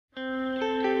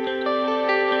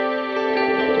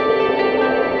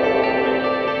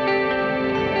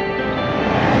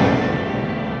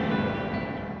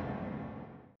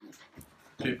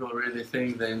really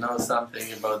think they know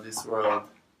something about this world.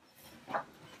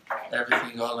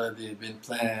 Everything already been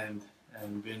planned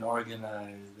and been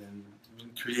organized and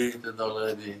been created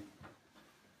already.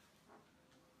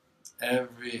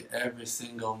 Every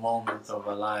single moment of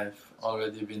our life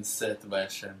already been set by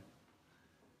HaShem.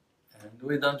 And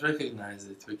we don't recognize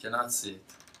it, we cannot see it.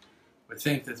 We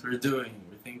think that we're doing,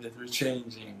 we think that we're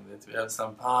changing, that we have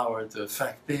some power to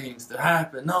affect things to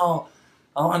happen. No,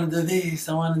 I want to do this,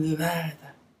 I want to do that.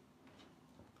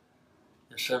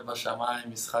 Yoshev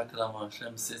b'shamayim Yishchak Lamo.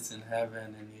 Hashem sits in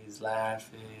heaven and he's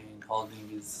laughing, holding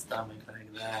his stomach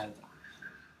like that.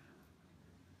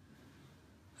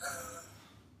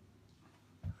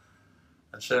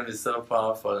 Hashem is so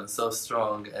powerful and so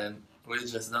strong, and we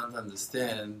just don't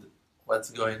understand what's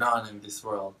going on in this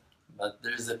world. But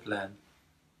there is a plan,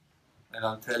 and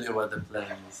I'll tell you what the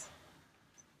plan is.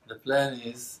 The plan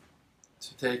is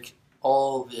to take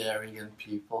all the arrogant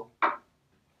people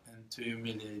and to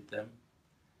humiliate them,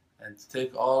 and to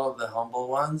take all of the humble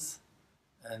ones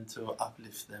and to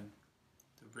uplift them,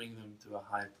 to bring them to a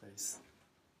high place.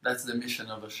 That's the mission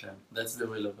of Hashem. That's the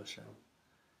will of Hashem.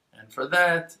 And for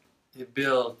that, He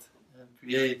built and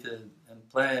created and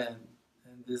planned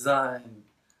and designed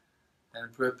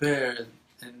and prepared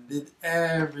and did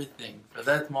everything for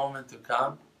that moment to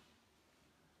come,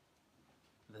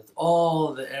 that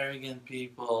all the arrogant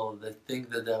people that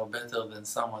think that they are better than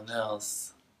someone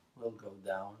else will go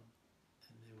down,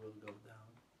 and they will go down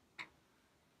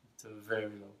to a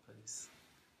very low place.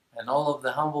 And all of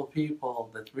the humble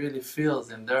people that really feels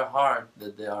in their heart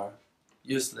that they are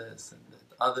useless and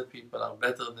that other people are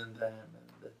better than them and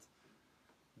that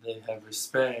they have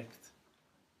respect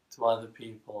to other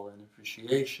people and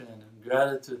appreciation and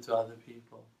gratitude to other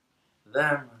people,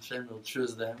 them, Hashem will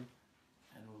choose them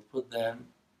and will put them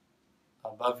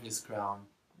above His crown,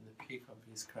 in the peak of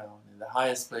His crown, in the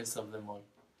highest place of them all.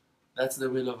 That's the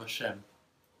will of Hashem.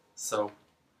 So,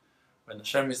 when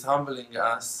Hashem is humbling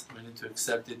us, we need to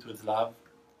accept it with love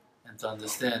and to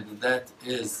understand that that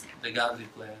is the godly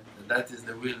plan, that that is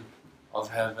the will of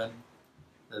heaven,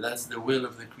 that that's the will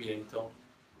of the Creator.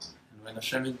 And when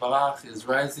Hashem Yitbarach is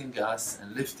rising us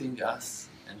and lifting us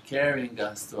and carrying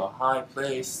us to a high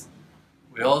place,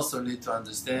 we also need to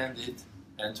understand it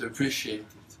and to appreciate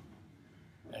it.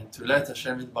 And to let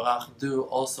Hashem Yitbarach do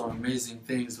also amazing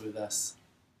things with us.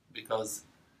 Because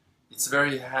it's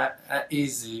very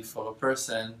easy for a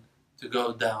person to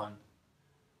go down.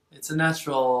 It's a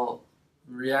natural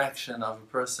reaction of a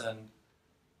person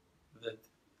that,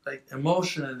 like,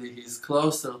 emotionally he's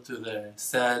closer to the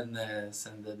sadness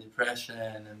and the depression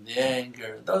and the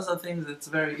anger. Those are things that's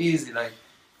very easy, like,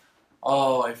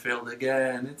 oh, I failed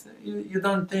again. It's, you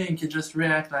don't think, you just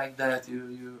react like that.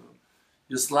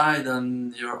 You slide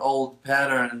on your old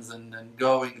patterns and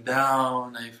going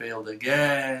down. I failed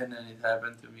again, and it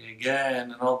happened to me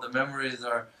again, and all the memories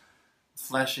are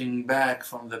flashing back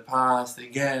from the past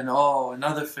again. Oh,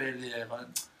 another failure.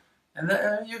 And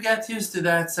then you get used to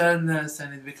that sadness,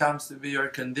 and it becomes to be your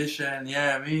condition.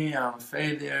 Yeah, me, I'm a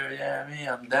failure. Yeah, me,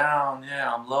 I'm down.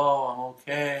 Yeah, I'm low. I'm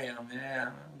okay. I'm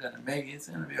gonna make it. It's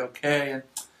gonna be okay. And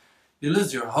you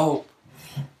lose your hope.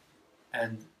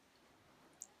 And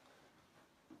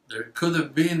there could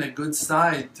have been a good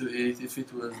side to it if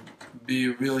it would be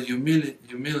real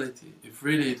humility, if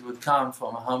really it would come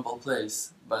from a humble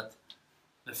place. But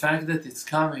the fact that it's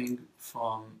coming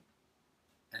from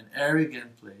an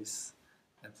arrogant place,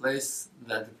 a place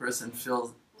that the person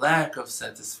feels lack of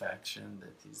satisfaction,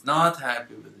 that he's not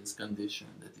happy with his condition,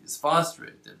 that he's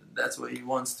frustrated, and that's why he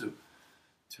wants to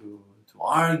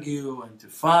argue and to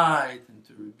fight and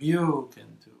to rebuke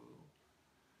and to...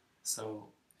 So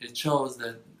it shows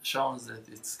that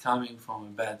it's coming from a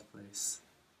bad place.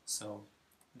 So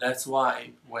that's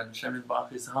why when Hashem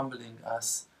Yitbarach is humbling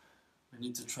us, we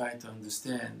need to try to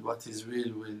understand what His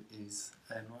real will is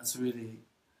and what's really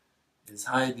is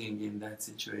hiding in that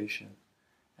situation.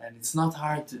 And it's not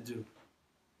hard to do.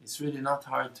 It's really not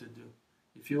hard to do.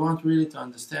 If you want really to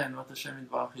understand what Hashem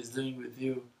Yitbarach is doing with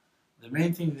you, the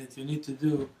main thing that you need to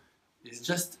do is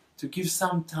just to give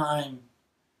some time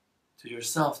to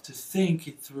yourself, to think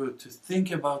it through, to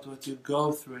think about what you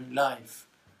go through in life.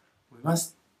 We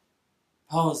must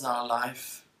pause our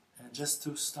life and just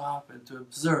to stop and to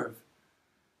observe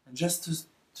and just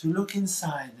to look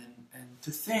inside and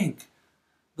to think.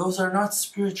 Those are not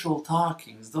spiritual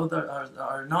talkings. Those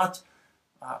are not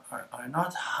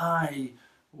high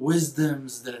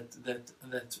wisdoms that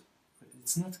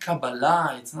it's not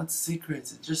Kabbalah, it's not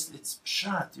secrets, it's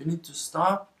pshat. You need to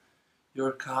stop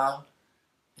your car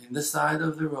in the side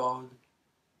of the road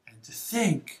and to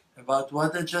think about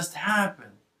what had just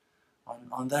happened.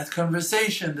 on that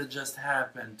conversation that just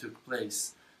happened, took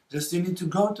place. Just you need to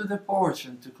go to the porch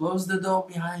and to close the door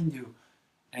behind you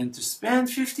and to spend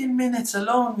 15 minutes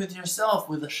alone with yourself,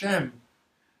 with HaShem.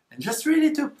 And just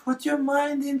really to put your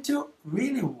mind into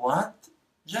really what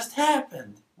just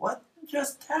happened. What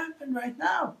just happened right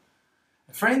now?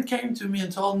 A friend came to me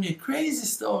and told me a crazy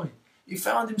story. He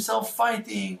found himself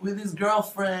fighting with his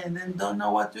girlfriend and don't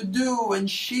know what to do, and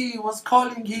she was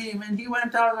calling him, and he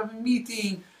went out of a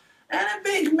meeting and a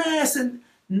big mess, and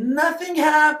nothing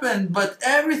happened, but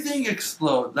everything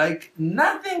exploded. Like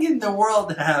nothing in the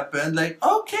world happened. Like,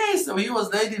 okay, so he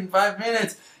was late in 5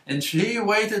 minutes and she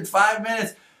waited 5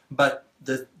 minutes, but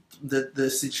the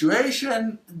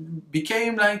situation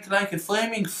became like a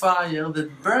flaming fire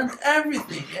that burned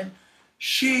everything. And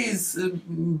she's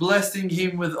blessing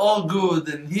him with all good,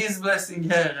 and he's blessing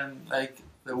her, and like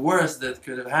the worst that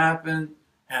could have happened,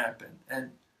 happened.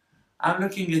 And I'm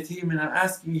looking at him and I'm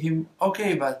asking him,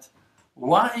 okay, but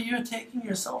why are you taking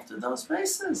yourself to those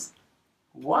places?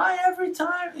 Why every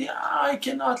time? Yeah, I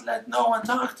cannot let no one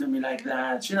talk to me like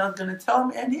that. She's not going to tell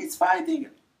me, and he's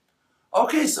fighting.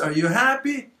 Okay, so are you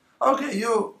happy? Okay,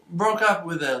 you broke up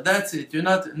with her. That's it. You're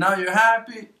not, now you're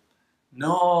happy?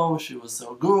 No, she was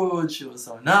so good, she was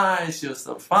so nice, she was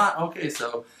so fun. Okay,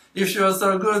 so if she was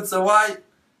so good, so why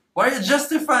are you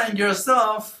justifying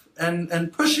yourself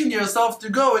and pushing yourself to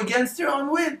go against your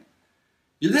own will?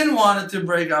 You didn't want to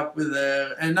break up with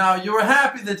her, and now you were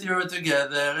happy that you were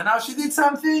together, and now she did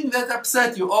something that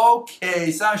upset you.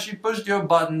 Okay, so she pushed your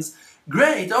buttons.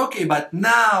 Great, okay, but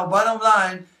now, bottom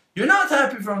line, you're not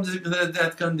happy from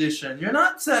that condition. You're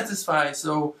not satisfied,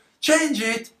 so change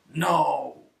it.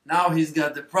 No. Now he's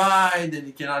got the pride, and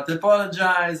he cannot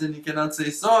apologize, and he cannot say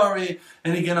sorry,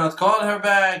 and he cannot call her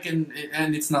back, and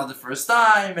it's not the first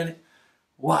time. And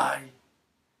why?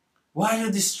 Why are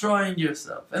you destroying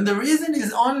yourself? And the reason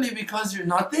is only because you're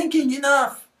not thinking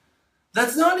enough.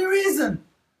 That's the only reason.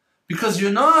 Because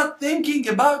you're not thinking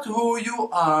about who you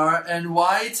are and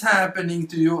why it's happening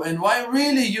to you and why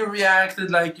really you reacted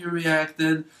like you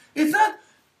reacted.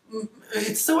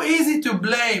 It's so easy to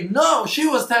blame. No, she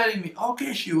was telling me.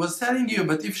 Okay, she was telling you,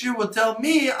 but if she would tell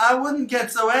me, I wouldn't get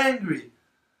so angry.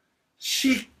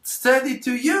 She said it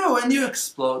to you and you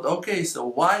explode. Okay, so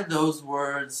why those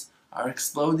words are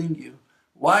exploding you?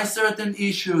 Why certain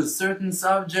issues, certain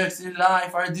subjects in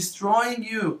life are destroying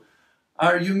you,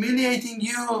 are humiliating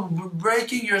you,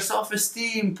 breaking your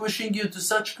self-esteem, pushing you to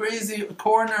such crazy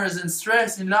corners and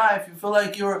stress in life? You feel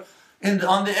like you're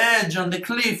on the edge, on the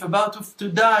cliff, about to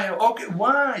die. Okay,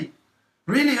 why?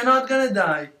 Really, you're not gonna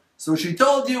die. So she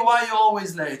told you why you're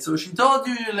always late. So she told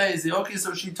you you're lazy. Okay,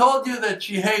 so she told you that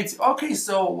she hates you. Okay,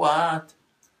 so what?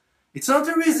 It's not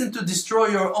a reason to destroy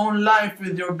your own life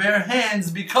with your bare hands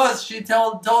because she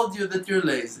told you that you're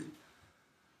lazy.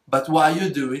 But why you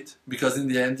do it? Because in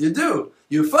the end you do.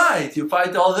 You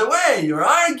fight all the way. You're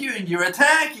arguing, you're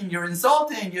attacking, you're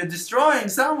insulting, you're destroying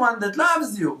someone that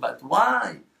loves you. But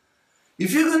why?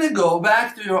 If you're going to go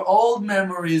back to your old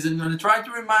memories and going to try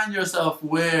to remind yourself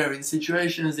where, in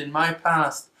situations in my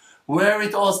past, where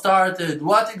it all started,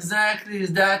 what exactly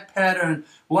is that pattern,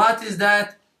 what is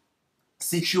that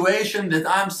situation that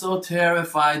I'm so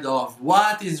terrified of,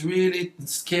 what is really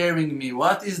scaring me,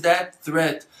 what is that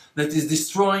threat that is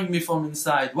destroying me from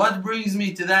inside, what brings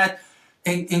me to that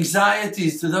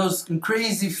anxieties, to those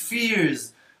crazy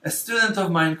fears. A student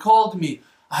of mine called me,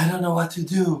 I don't know what to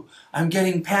do. I'm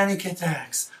getting panic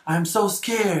attacks. I'm so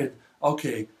scared.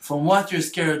 Okay, from what you're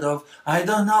scared of, I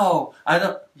don't know.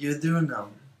 You do know.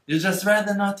 You just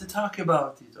rather not to talk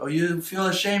about it, or you feel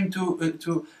ashamed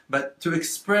to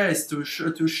express, to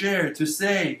share, to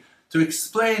say, to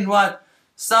explain what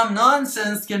some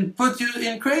nonsense can put you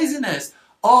in craziness.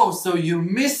 Oh, so you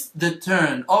missed the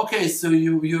turn. Okay, so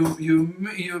you missed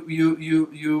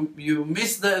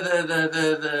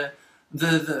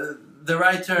the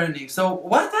right turning. So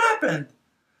what happened?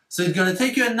 So it's going to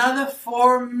take you another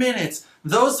 4 minutes.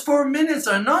 Those 4 minutes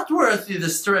are not worthy the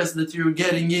stress that you're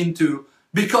getting into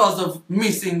because of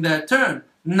missing that turn.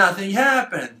 Nothing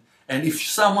happened. And if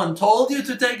someone told you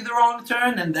to take the wrong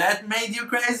turn and that made you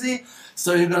crazy,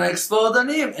 so you're going to explode on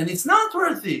him, and it's not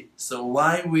worthy. So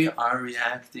why we are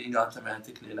reacting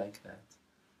automatically like that?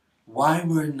 Why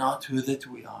we're not who that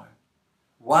we are?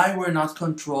 Why we're not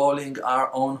controlling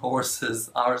our own horses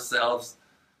ourselves?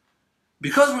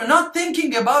 Because we're not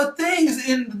thinking about things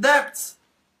in the depths.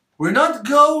 We're not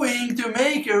going to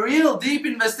make a real deep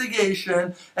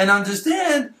investigation and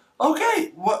understand,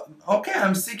 okay,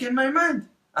 I'm sick in my mind.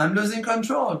 I'm losing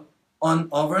control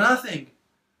over nothing.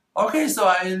 Okay, so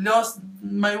I lost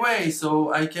my way,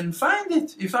 so I can find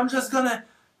it. If I'm just gonna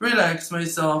relax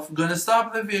myself, I'm gonna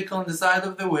stop the vehicle on the side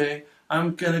of the way,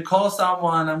 I'm gonna call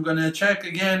someone, I'm gonna check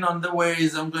again on the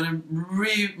Waze, I'm gonna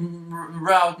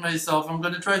reroute myself, I'm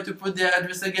gonna try to put the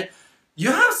address again.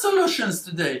 You have solutions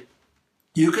today.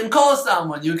 You can call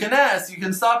someone, you can ask, you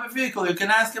can stop a vehicle, you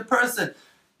can ask a person.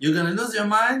 You're gonna lose your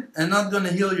mind and not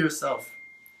gonna heal yourself.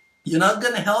 You're not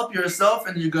gonna help yourself,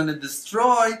 and you're gonna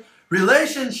destroy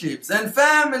relationships, and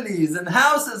families and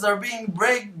houses are being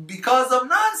break because of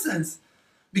nonsense.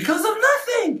 Because of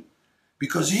nothing.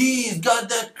 Because he's got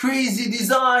that crazy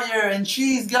desire, and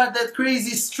she's got that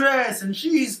crazy stress, and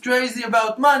she's crazy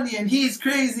about money, and he's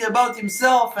crazy about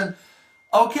himself, and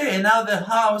okay, and now the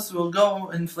house will go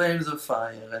in flames of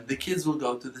fire, and the kids will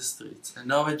go to the streets, and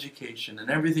no education, and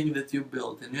everything that you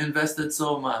built, and you invested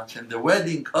so much, and the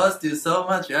wedding cost you so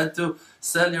much, you had to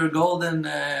sell your golden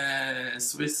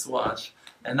Swiss watch,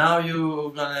 and now you're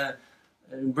gonna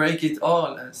break it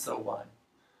all, and so why?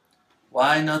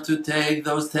 Why not to take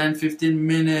those 10-15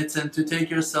 minutes and to take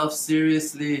yourself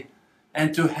seriously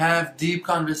and to have deep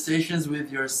conversations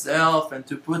with yourself and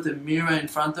to put a mirror in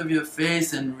front of your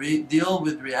face and deal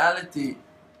with reality?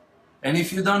 And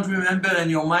if you don't remember and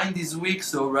your mind is weak,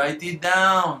 so write it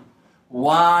down.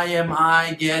 Why am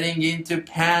I getting into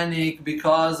panic?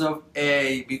 Because of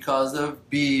A, because of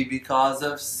B, because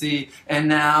of C. And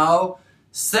now,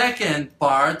 second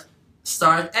part,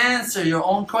 start answer your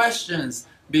own questions.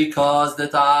 Because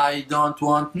that I don't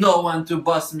want no one to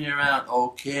boss me around.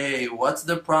 Okay, what's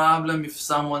the problem if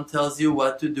someone tells you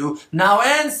what to do? Now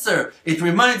answer! It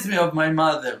reminds me of my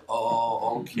mother.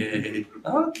 Oh, okay.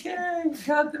 Okay,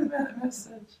 got the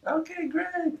message. Okay,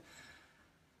 great.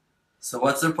 So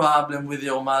what's the problem with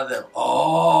your mother?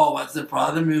 Oh, what's the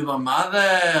problem with my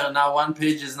mother? Now 1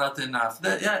 page is not enough.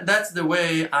 That's the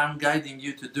way I'm guiding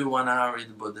you to do 1 hour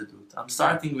in Bodedut. I'm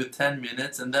starting with 10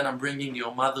 minutes, and then I'm bringing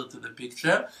your mother to the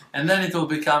picture, and then it will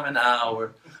become an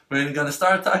hour. When you're going to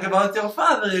start talking about your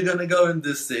father, you're going to go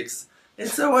into 6.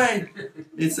 It's a way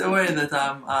that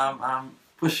I'm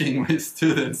pushing my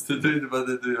students to do it, but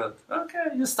they do it. Okay,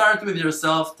 you start with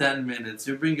yourself 10 minutes.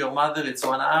 You bring your mother, it's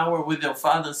 1 hour. With your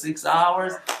father, 6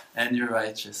 hours, and you're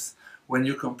righteous. When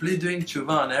you complete doing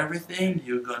tshuva on everything,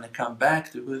 you're going to come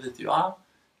back to who that you are.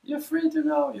 You're free to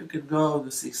go. You can go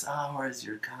to 6 hours.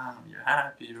 You're calm, you're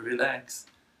happy, you relax.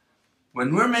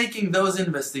 When we're making those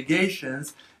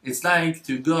investigations, it's like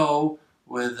to go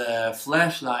with a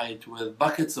flashlight, with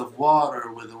buckets of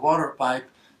water, with a water pipe,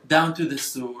 down to the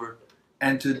sewer,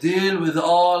 and to deal with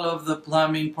all of the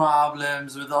plumbing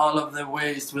problems, with all of the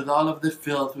waste, with all of the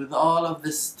filth, with all of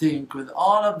the stink, with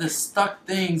all of the stuck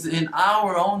things in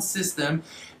our own system,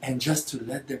 and just to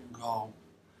let them go.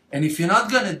 And if you're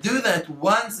not going to do that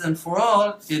once and for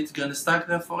all, it's going to stuck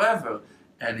there forever.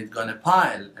 And it's going to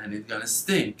pile, and it's going to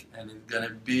stink, and it's going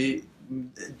to be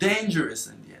dangerous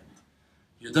in the end.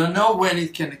 You don't know when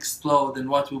it can explode and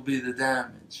what will be the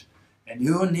damage. And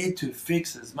you need to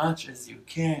fix as much as you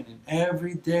can. And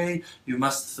every day you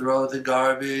must throw the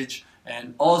garbage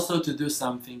and also to do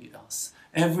something else.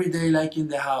 Every day, like in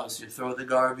the house, you throw the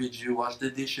garbage, you wash the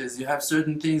dishes, you have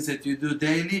certain things that you do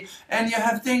daily, and you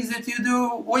have things that you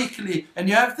do weekly, and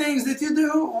you have things that you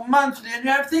do monthly, and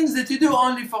you have things that you do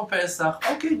only for Pesach.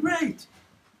 Okay, great.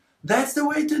 That's the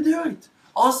way to do it.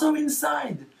 Also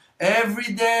inside.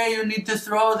 Every day you need to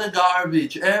throw the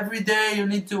garbage. Every day you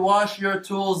need to wash your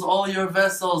tools, all your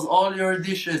vessels, all your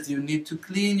dishes. You need to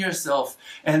clean yourself.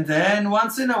 And then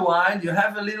once in a while you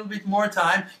have a little bit more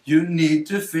time. You need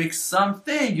to fix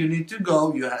something. You need to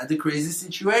go. You had a crazy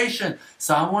situation.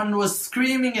 Someone was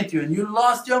screaming at you and you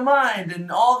lost your mind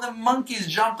and all the monkeys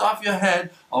jumped off your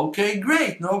head. Okay,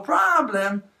 great, no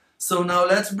problem. So now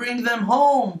let's bring them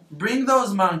home. Bring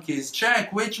those monkeys.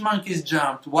 Check which monkeys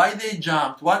jumped, why they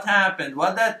jumped, what happened,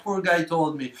 what that poor guy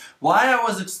told me, why I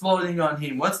was exploding on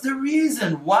him, what's the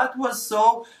reason, what was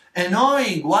so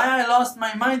annoying, why I lost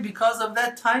my mind because of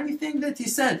that tiny thing that he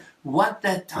said, what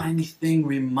that tiny thing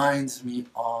reminds me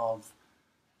of.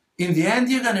 In the end,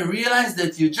 you're going to realize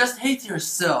that you just hate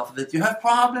yourself, that you have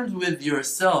problems with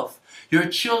yourself. Your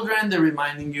children, they're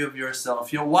reminding you of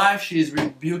yourself. Your wife, she is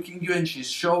rebuking you and she's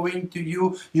showing to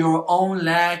you your own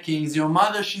lackings. Your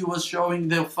mother, she was showing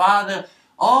their father.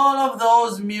 All of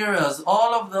those mirrors,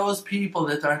 all of those people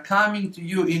that are coming to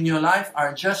you in your life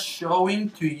are just showing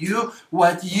to you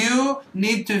what you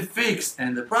need to fix.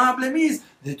 And the problem is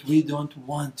that we don't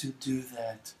want to do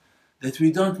that. That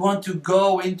we don't want to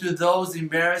go into those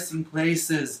embarrassing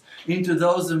places, into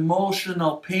those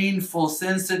emotional, painful,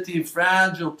 sensitive,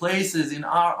 fragile places in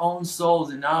our own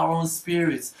souls, in our own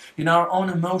spirits, in our own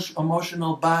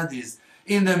emotional bodies,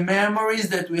 in the memories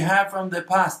that we have from the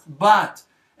past. But,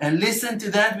 And listen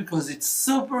to that because it's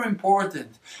super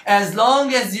important. As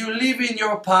long as you live in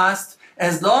your past,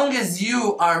 as long as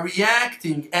you are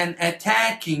reacting and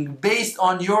attacking based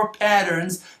on your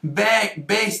patterns,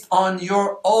 based on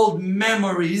your old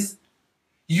memories,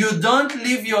 you don't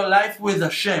live your life with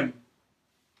HaShem.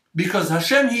 Because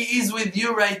HaShem, He is with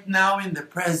you right now in the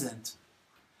present.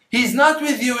 He's not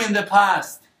with you in the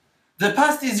past. The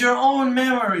past is your own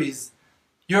memories.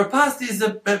 Your past is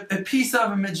a piece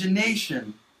of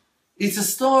imagination. It's a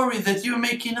story that you're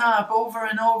making up over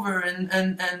and over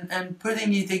and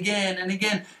putting it again and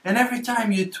again. And every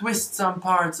time you twist some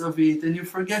parts of it and you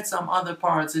forget some other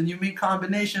parts and you make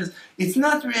combinations, it's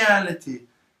not reality.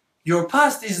 Your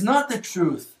past is not the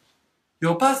truth.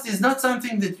 Your past is not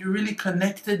something that you're really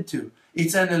connected to.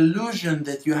 It's an illusion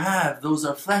that you have. Those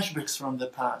are flashbacks from the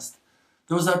past.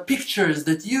 Those are pictures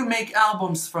that you make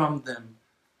albums from them.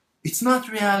 It's not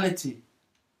reality.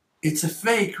 It's a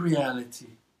fake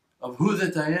reality of who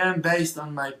that I am based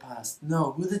on my past.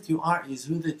 No, who that you are is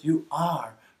who that you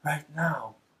are right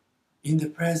now, in the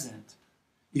present.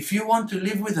 If you want to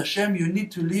live with HaShem, you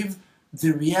need to live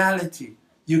the reality.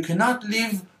 You cannot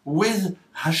live with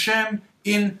HaShem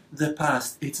in the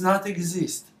past. It's not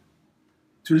exist.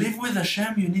 To live with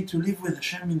HaShem, you need to live with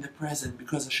HaShem in the present,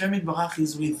 because HaShem Yitbarach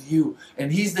is with you,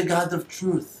 and He's the God of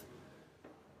truth.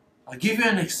 I'll give you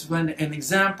an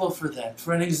example for that.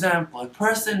 For an example, a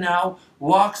person now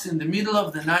walks in the middle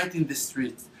of the night in the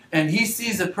street, and he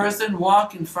sees a person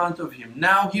walk in front of him.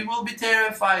 Now he will be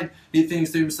terrified. He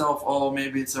thinks to himself, oh,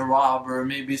 maybe it's a robber,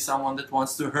 maybe someone that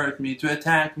wants to hurt me, to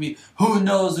attack me. Who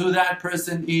knows who that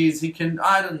person is? He can,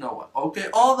 I don't know. Okay,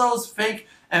 all those fake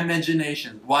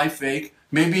imaginations. Why fake?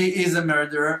 Maybe he is a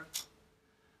murderer.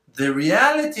 The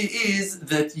reality is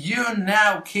that you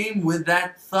now came with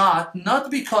that thought, not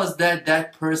because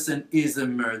that person is a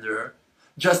murderer,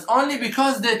 just only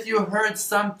because that you heard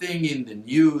something in the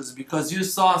news, because you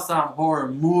saw some horror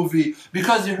movie,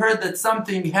 because you heard that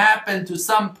something happened to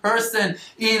some person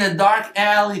in a dark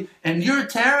alley, and you're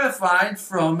terrified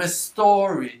from a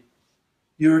story.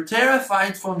 You're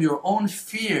terrified from your own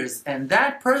fears, and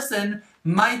that person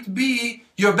might be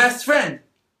your best friend.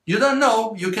 You don't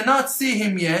know, you cannot see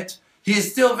him yet, he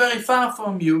is still very far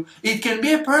from you. It can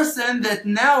be a person that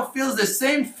now feels the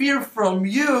same fear from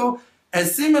you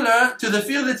as similar to the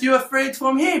fear that you're afraid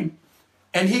from him.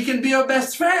 And he can be your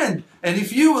best friend. And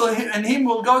if you will and him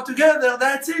will go together,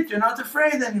 that's it, you're not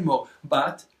afraid anymore.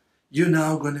 But you're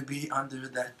now going to be under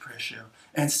that pressure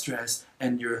and stress,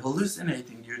 and you're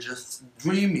hallucinating, you're just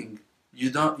dreaming.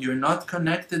 You're not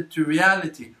connected to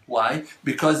reality. Why?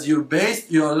 Because you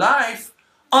based your life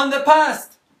on the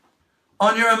past,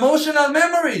 on your emotional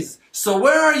memories. So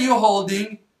where are you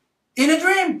holding? In a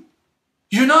dream.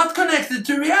 You're not connected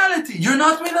to reality. You're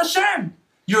not with HaShem.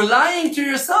 You're lying to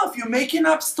yourself. You're making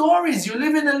up stories. You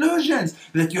live in illusions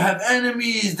that you have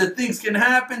enemies, that things can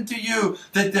happen to you,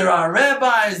 that there are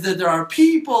rabbis, that there are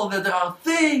people, that there are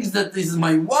things, that this is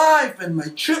my wife and my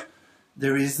children.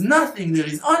 There is nothing. There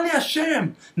is only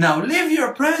HaShem. Now live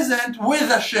your present with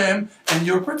HaShem and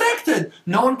you're protected.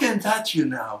 No one can touch you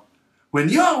now. When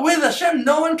you're with HaShem,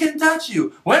 no one can touch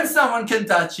you. When someone can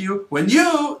touch you, when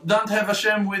you don't have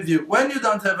HaShem with you, when you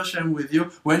don't have HaShem with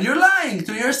you, when you're lying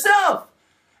to yourself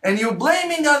and you're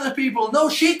blaming other people. No,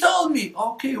 she told me.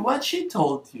 Okay, what she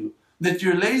told you? That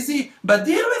you're lazy? But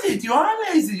deal with it. You are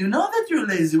lazy. You know that you're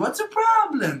lazy. What's the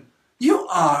problem? You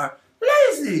are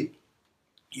lazy.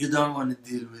 You don't want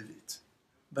to deal with it.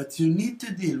 But you need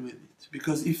to deal with it.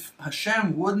 Because if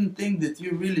HaShem wouldn't think that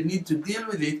you really need to deal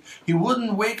with it, He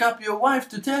wouldn't wake up your wife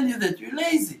to tell you that you're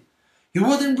lazy. He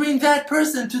wouldn't bring that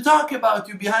person to talk about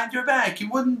you behind your back. He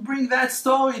wouldn't bring that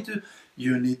story to...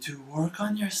 You need to work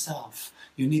on yourself.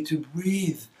 You need to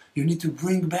breathe. You need to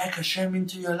bring back HaShem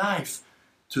into your life.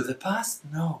 To the past?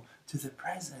 No. To the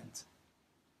present.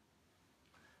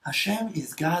 HaShem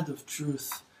is God of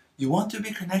truth. You want to be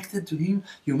connected to Him,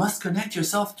 you must connect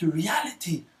yourself to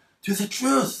reality, to the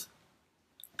truth.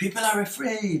 People are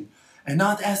afraid and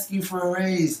not asking for a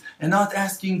raise and not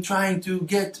asking, trying to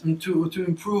get to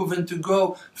improve and to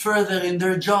go further in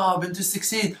their job and to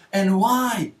succeed. And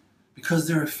why? Because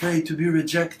they're afraid to be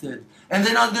rejected. And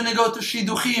they're not going to go to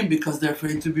shidduchim because they're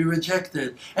afraid to be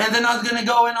rejected. And they're not going to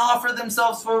go and offer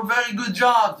themselves for very good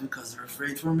jobs because they're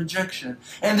afraid from rejection.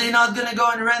 And they're not going to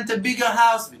go and rent a bigger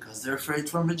house because they're afraid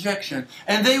from rejection.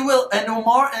 And they will, and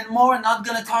more, not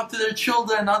going to talk to their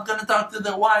children, not going to talk to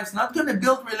their wives, not going to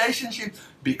build relationships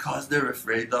because they're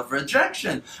afraid of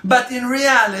rejection. But in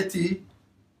reality,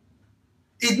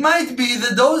 It might be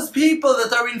that those people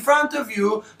that are in front of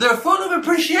you, they're full of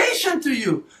appreciation to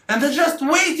you. And they're just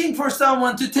waiting for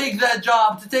someone to take that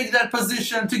job, to take that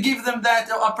position, to give them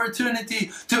that opportunity.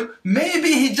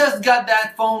 Maybe he just got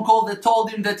that phone call that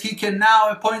told him that he can now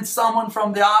appoint someone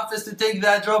from the office to take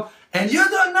that job. And you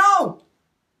don't know.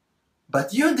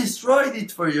 But you destroyed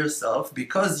it for yourself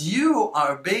because you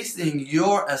are basing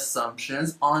your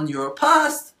assumptions on your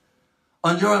past,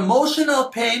 on your emotional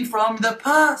pain from the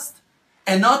past.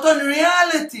 And not on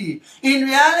reality. In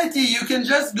reality, you can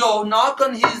just go knock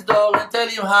on his door and tell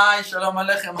him, "Hi, Shalom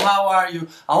Aleichem, how are you?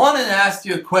 I wanted to ask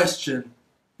you a question.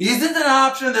 Is it an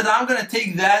option that I'm going to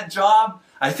take that job?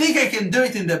 I think I can do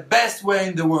it in the best way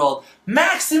in the world."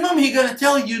 Maximum, he's going to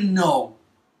tell you no.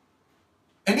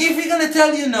 And if he's going to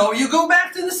tell you no, you go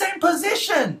back to the same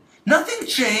position. Nothing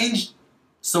changed.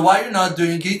 So why you're not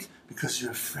doing it? Because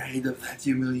you're afraid of that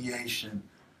humiliation.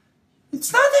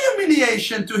 It's not a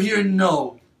humiliation to hear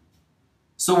no.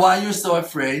 So why you're so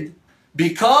afraid?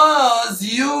 Because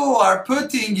you are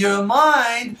putting your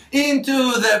mind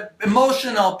into the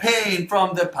emotional pain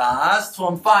from the past,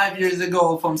 from 5 years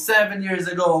ago, from 7 years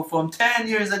ago, from 10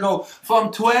 years ago, from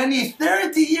 20,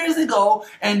 30 years ago,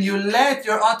 and you let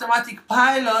your automatic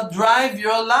pilot drive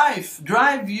your life,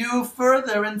 drive you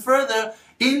further and further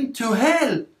into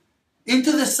hell,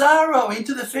 into the sorrow,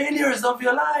 into the failures of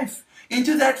your life,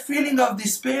 into that feeling of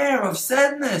despair, of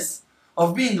sadness,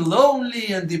 of being lonely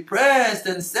and depressed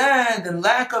and sad and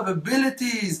lack of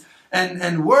abilities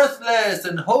and worthless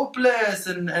and hopeless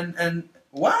and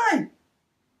why?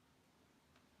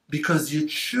 Because you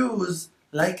choose,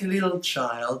 like a little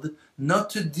child, not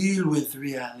to deal with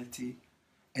reality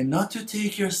and not to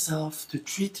take yourself to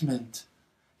treatment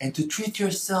and to treat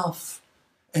yourself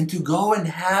and to go and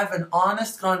have an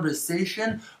honest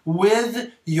conversation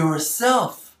with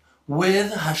yourself.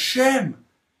 With HaShem.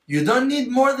 You don't need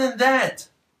more than that.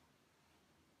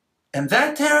 And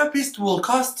that therapist will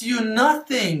cost you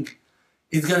nothing.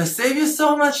 It's going to save you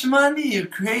so much money, you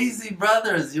crazy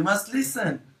brothers. You must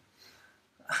listen.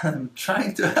 I'm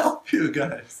trying to help you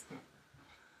guys.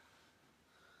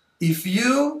 If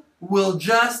you will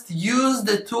just use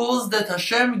the tools that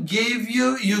HaShem gave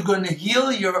you, you're going to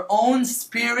heal your own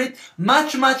spirit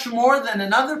much, much more than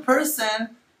another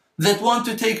person that want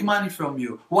to take money from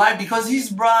you. Why? Because he's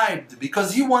bribed,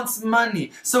 because he wants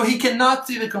money, so he cannot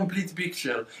see the complete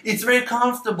picture. It's very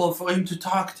comfortable for him to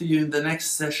talk to you in the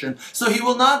next session, so he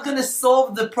will not going to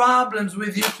solve the problems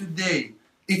with you today.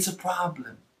 It's a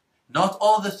problem. Not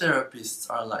all the therapists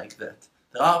are like that.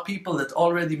 There are people that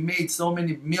already made so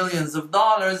many millions of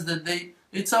dollars that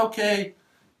it's okay.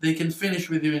 They can finish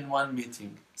with you in one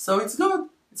meeting. So it's good.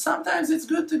 Sometimes it's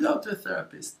good to go to a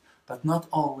therapist, but not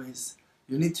always.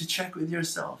 You need to check with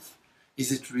yourself.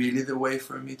 Is it really the way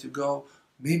for me to go?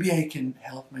 Maybe I can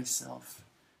help myself.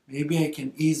 Maybe I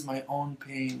can ease my own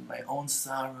pain, my own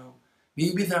sorrow.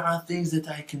 Maybe there are things that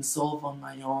I can solve on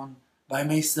my own, by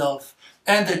myself.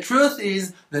 And the truth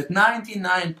is that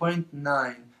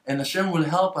 99.9, and Hashem will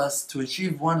help us to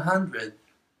achieve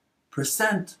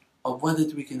 100% of what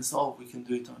that we can solve, we can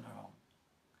do it on our own.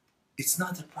 It's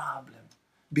not a problem.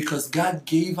 Because God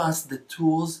gave us the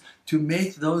tools to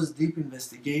make those deep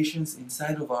investigations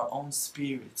inside of our own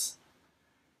spirits.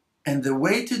 And the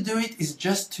way to do it is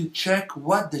just to check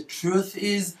what the truth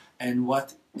is and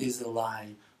what is a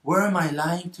lie. Where am I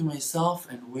lying to myself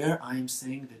and where I am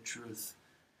saying the truth?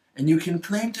 And you can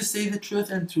claim to say the truth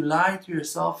and to lie to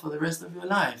yourself for the rest of your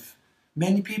life.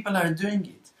 Many people are doing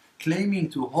it, claiming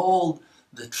to hold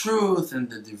the truth and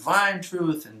the divine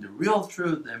truth and the real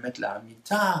truth, the emet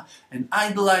la'amita, and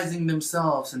idolizing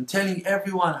themselves and telling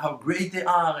everyone how great they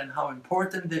are and how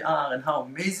important they are and how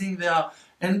amazing they are,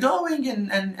 and going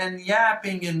and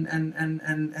yapping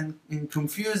and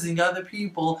confusing other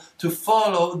people to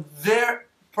follow their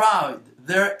pride,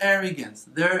 their arrogance,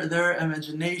 their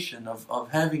imagination of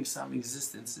having some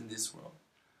existence in this world.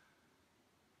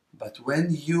 But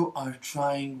when you are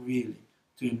trying really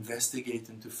to investigate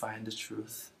and to find the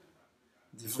truth,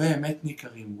 Divrei Emet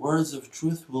Nikarim, words of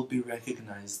truth, will be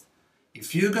recognized.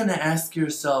 If you're going to ask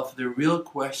yourself the real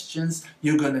questions,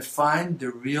 you're going to find the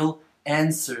real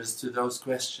answers to those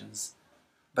questions.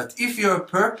 But if your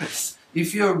purpose,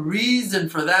 if your reason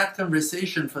for that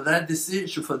conversation, for that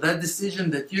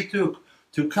decision that you took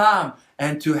to come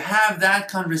and to have that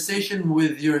conversation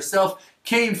with yourself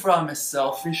came from a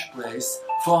selfish place,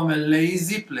 from a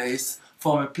lazy place,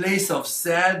 from a place of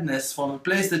sadness, from a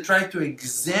place that tried to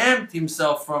exempt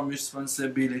himself from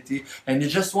responsibility, and you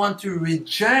just want to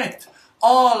reject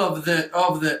all of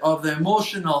the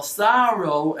emotional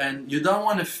sorrow, and you don't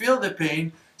want to feel the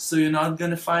pain, so you're not going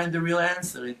to find the real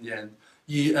answer in the end.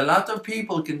 A lot of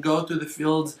people can go to the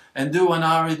fields and do 1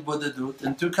 hour Bodedut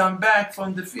and to come back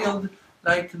from the field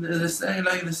like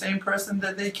the same person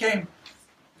that they came.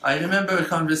 I remember a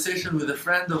conversation with a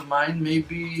friend of mine,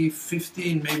 maybe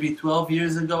 15, maybe 12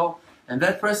 years ago, and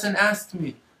that person asked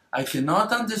me, I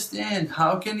cannot understand,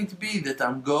 how can it be that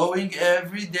I'm going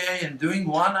every day and doing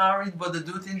 1 hour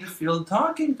Bodedut in the field,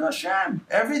 talking to HaShem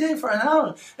every day for 1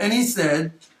 hour? And he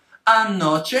said, I'm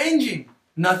not changing.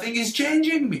 Nothing is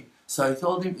changing me. So I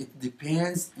told him, it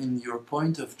depends in your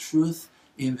point of truth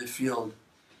in the field.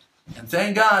 And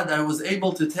thank God I was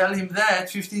able to tell him that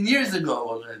 15 years ago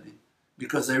already.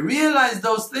 Because I realized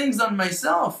those things on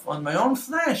myself, on my own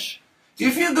flesh.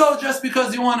 If you go just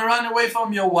because you want to run away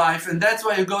from your wife and that's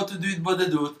why you go to do it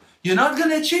Bodedut, you're not going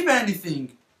to achieve anything.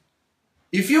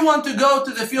 If you want to go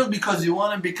to the field because you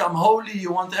want to become holy,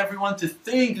 you want everyone to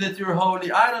think that you're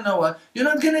holy, I don't know what, you're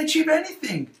not going to achieve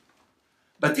anything.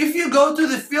 But if you go to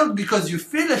the field because you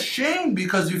feel ashamed,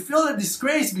 because you feel a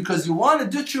disgrace, because you want to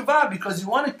do tshuva, because you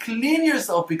want to clean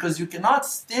yourself, because you cannot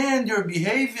stand your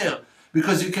behavior,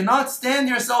 because you cannot stand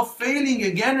yourself failing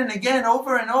again and again,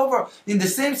 over and over, in the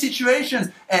same situations,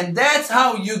 and that's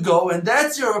how you go, and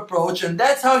that's your approach, and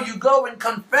that's how you go and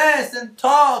confess, and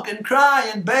talk, and cry,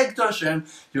 and beg to HaShem,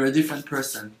 you're a different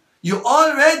person. You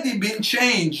already been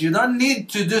changed. You don't need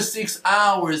to do 6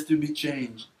 hours to be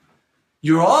changed.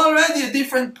 You're already a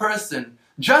different person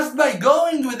just by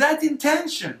going with that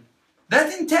intention.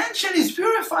 That intention is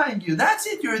purifying you. That's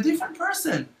it. You're a different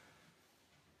person.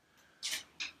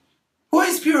 Who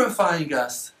is purifying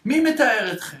us? מי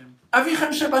מתאר אתכם?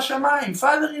 אביכם שבשמיים,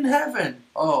 Father in heaven.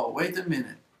 Oh, wait a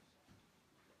minute.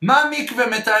 מה מקווה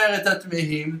מתאר את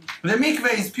הטמאים? The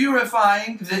mikveh is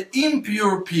purifying the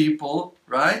impure people,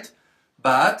 right?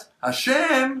 But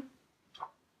HaShem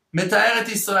מתאר את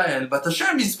ישראל. But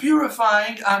HaShem is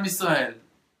purifying עם ישראל.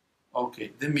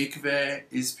 Okay, the mikveh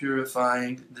is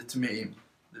purifying the tmeim,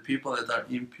 the people that are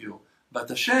impure. But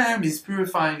HaShem is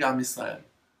purifying Am Israel.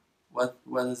 What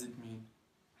does it mean?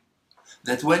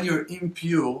 That when you're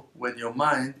impure, when your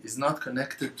mind is not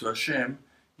connected to HaShem,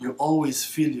 you always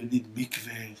feel you need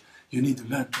mikveh, you need to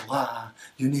learn Torah,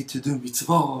 you need to do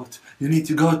mitzvot, you need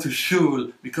to go to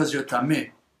shul, because you're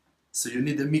tameh. So you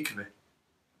need a mikveh.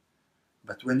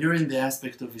 But when you're in the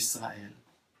aspect of Israel,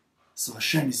 so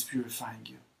HaShem is purifying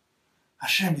you.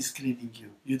 HaShem is cleaning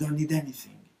you. You don't need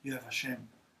anything. You have HaShem.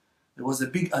 There was a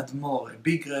big Admor, a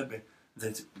big Rebbe,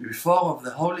 that before of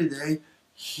the holy day,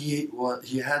 he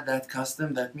had that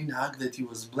custom, that minhag, that he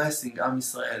was blessing Am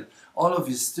Israel. All of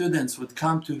his students would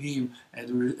come to him and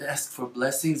would ask for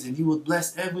blessings, and he would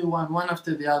bless everyone one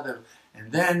after the other.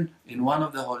 And then, in one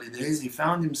of the holidays, he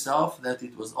found himself that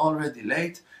it was already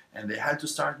late, and they had to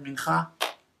start mincha,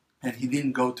 and he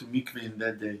didn't go to mikveh in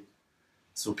that day.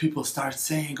 So people start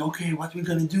saying, okay, what we're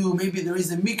going to do? Maybe there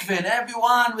is a mikveh, and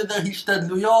everyone with their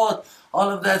hishtadluyot, all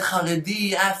of that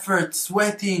Haredi effort,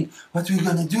 sweating, what we're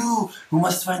going to do? We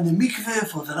must find a mikveh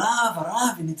for the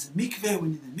Rav, he needs a mikveh, we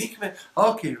need a mikveh.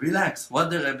 Okay, relax. What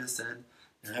the Rebbe said?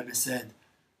 The Rebbe said,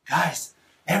 guys,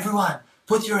 everyone,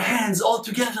 put your hands all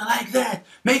together like that.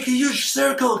 Make a huge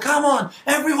circle. Come on,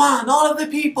 everyone, all of the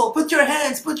people, put your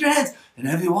hands. And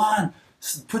everyone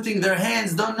putting their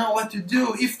hands, don't know what to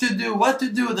do, if to do, what to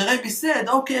do. The Rebbe said,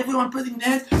 okay, everyone putting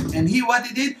their hands. And what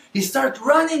he did, he started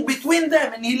running between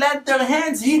them, and he let their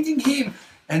hands hitting him.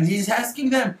 And he's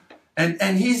asking them,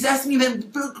 and he's asking them,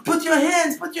 put your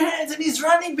hands, and he's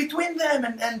running between them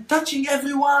and touching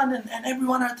everyone, and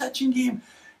everyone are touching him.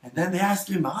 And then they ask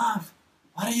him, Rav,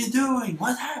 what are you doing?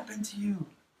 What happened to you?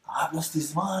 Rav lost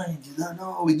his mind. You don't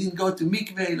know. He didn't go to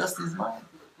mikveh. He lost his mind.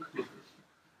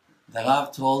 The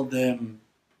Rav told them,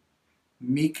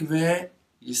 Mikveh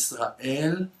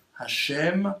Yisrael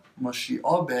Hashem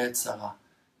Moshi'o Be'etzara.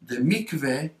 The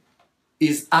mikveh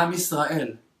is Am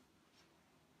Israel.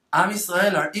 Am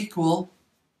Israel are equal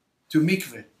to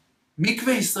mikveh.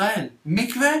 Mikveh Israel.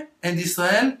 Mikveh and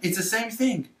Israel, it's the same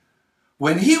thing.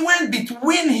 When he went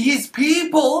between his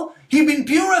people, he been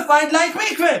purified like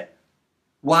mikveh.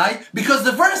 Why? Because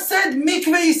the verse said,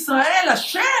 Mikveh Israel,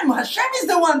 Hashem is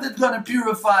the one that's going to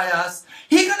purify us.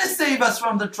 He's going to save us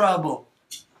from the trouble.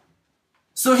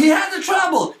 So he had the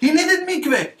trouble. He needed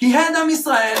mikveh. He had Am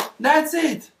Israel. That's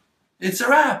it. It's a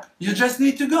wrap. You just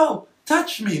need to go.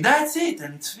 Touch me. That's it.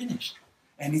 And it's finished.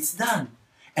 And it's done.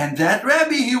 And that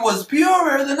Rebbe, he was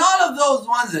purer than all of those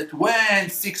ones that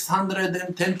went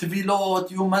 610 tevilot,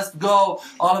 you must go,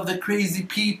 all of the crazy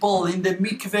people in the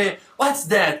mikveh. What's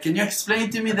that? Can you explain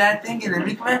to me that thing in the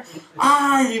mikveh?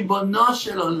 Ribono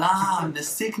shel olam, the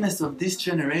sickness of this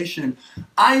generation.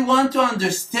 I want to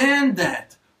understand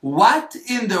that. What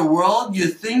in the world you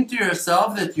think to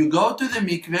yourself that you go to the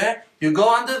mikveh, you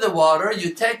go under the water, you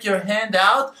take your hand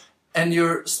out, and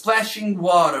you're splashing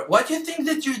water? What do you think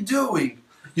that you're doing?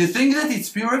 You think that it's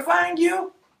purifying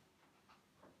you?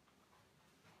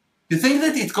 You think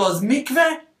that it calls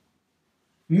mikveh?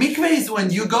 Mikveh is when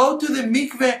you go to the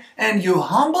mikveh and you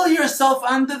humble yourself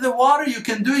under the water. You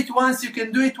can do it once, you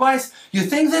can do it twice. You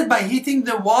think that by hitting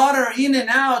the water in and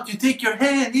out, you take your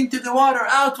hand into the water,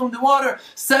 out from the water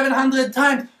 700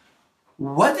 times.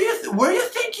 Where do you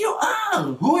think you are?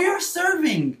 Who you're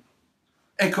serving?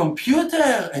 A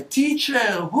computer? A teacher?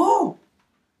 Who?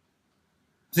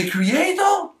 The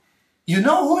Creator? You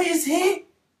know who is He?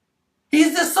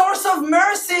 He's the source of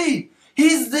mercy.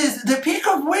 He's the peak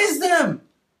of wisdom.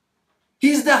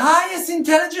 He's the highest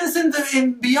intelligence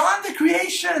in beyond the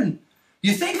creation.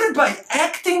 You think that by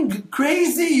acting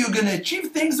crazy you're going to achieve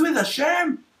things with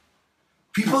HaShem?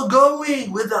 People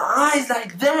going with their eyes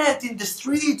like that in the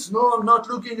streets. No, I'm not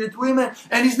looking at women.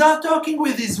 And he's not talking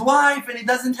with his wife, and he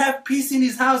doesn't have peace in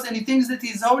his house, and he thinks that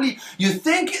he's holy. You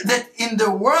think that in the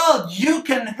world you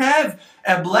can have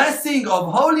a blessing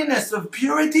of holiness, of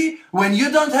purity, when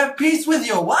you don't have peace with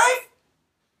your wife?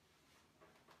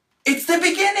 It's the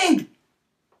beginning.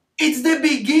 It's the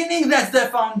beginning, that's the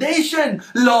foundation.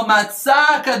 Lo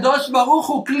matzah kadosh baruch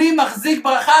hu kli machzik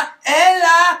bracha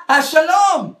ela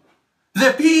hashalom.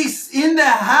 The peace in the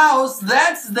house,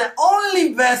 that's the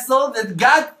only vessel that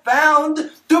God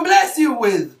found to bless you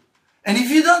with. And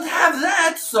if you don't have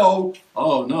that, so,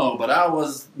 oh no, but I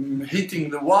was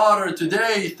hitting the water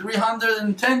today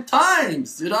 310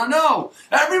 times. You don't know.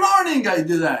 Every morning I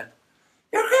do that.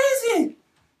 You're crazy.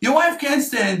 Your wife can't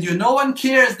stand you. No one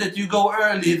cares that you go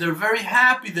early. They're very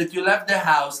happy that you left the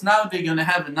house. Now they're going to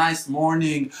have a nice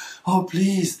morning. Oh,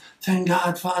 please, thank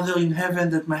God, Father in heaven,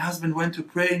 that my husband went to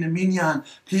pray in a minyan.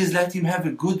 Please let him have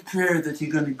a good prayer, that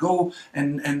he's going to go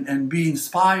and be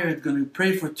inspired, going to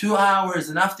pray for 2 hours.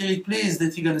 And after it, please,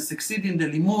 that he's going to succeed in the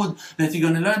limud, that he's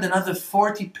going to learn another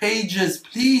 40 pages.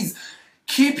 Please,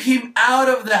 keep him out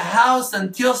of the house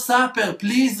until supper.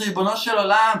 Please, Ribono Shel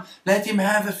Olam, let him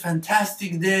have a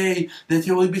fantastic day, that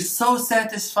he will be so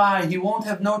satisfied, he won't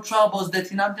have no troubles, that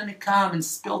he's not going to come and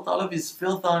spill all of his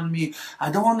filth on me. I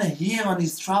don't want to hear on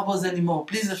his troubles anymore.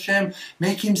 Please, Hashem,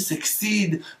 make him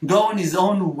succeed, go in his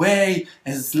own way,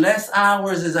 as less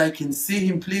hours as I can see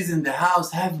him, please, in the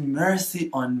house. Have mercy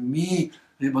on me,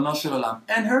 Ribono Shel Olam.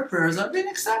 And her prayers are being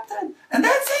accepted. And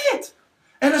that's it.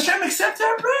 And Hashem accepts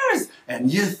our prayers.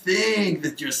 And you think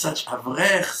that you're such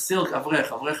avrech, silk avrech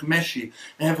meshi,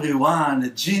 everyone, a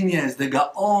genius, the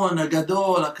gaon, a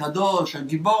gadol, a kadosh, a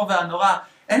gibor ve'anora,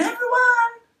 and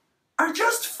everyone are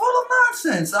just full of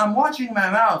nonsense. I'm watching my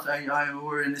mouth.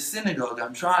 We're in the synagogue.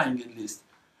 I'm trying at least.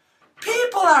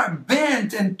 People are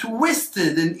bent and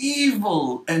twisted and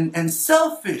evil and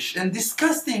selfish and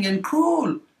disgusting and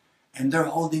cruel. And they're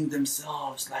holding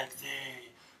themselves like they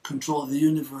control the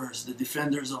universe, the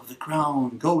defenders of the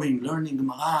crown, going, learning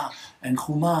Gemara and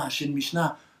Chumash and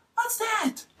Mishnah. What's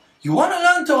that? You want to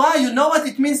learn Torah? You know what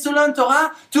it means to learn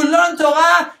Torah? To learn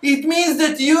Torah, it means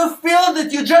that you feel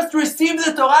that you just received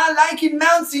the Torah like in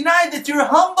Mount Sinai, that you're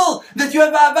humble, that you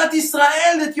have Ahavat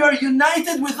Israel, that you are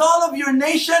united with all of your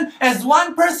nation as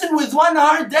one person with one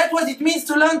heart. That's what it means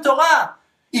to learn Torah.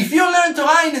 If you learn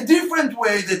Torah in a different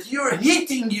way, that you're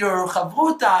hitting your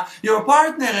chavruta, your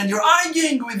partner, and you're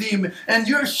arguing with him, and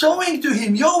you're showing to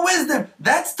him your wisdom,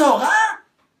 that's Torah?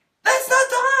 That's not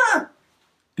Torah.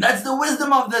 That's the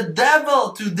wisdom of the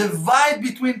devil, to divide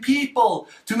between people,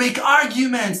 to make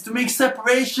arguments, to make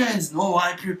separations. No,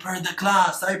 I prepared the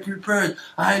class,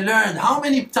 I learned. How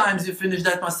many times you finished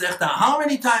that Masechta? How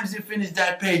many times you finished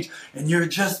that page? And you're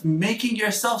just making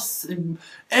yourself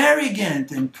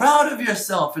arrogant and proud of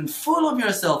yourself and full of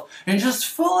yourself and just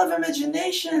full of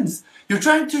imaginations. You're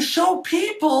trying to show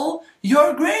people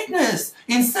your greatness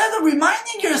instead of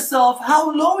reminding yourself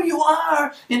how low you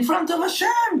are in front of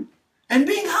Hashem and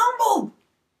being humbled.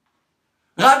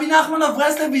 Rabbi Nachman of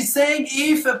Breslev is saying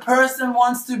if a person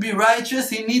wants to be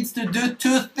righteous, he needs to do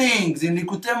two things in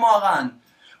Likutei Moharan.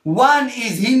 One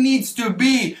is he needs to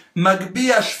be Magbi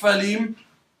Ashfalim.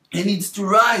 He needs to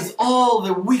rise all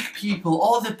the weak people,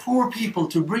 all the poor people,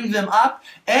 to bring them up.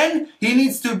 And he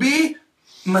needs to be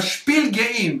Mashpil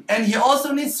Geim. And he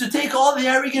also needs to take all the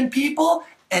arrogant people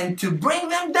and to bring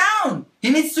them down.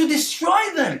 He needs to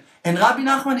destroy them. And Rabbi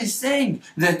Nachman is saying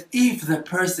that if the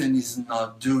person is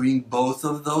not doing both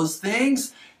of those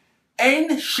things,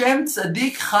 Ein Shem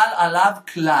Tzadik Chal Alav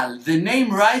Klal. The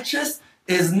name righteous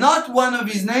is not one of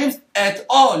his names at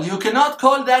all. You cannot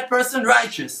call that person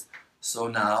righteous. So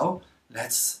now,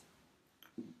 let's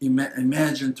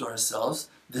imagine to ourselves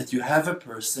that you have a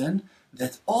person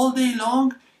that all day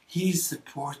long he's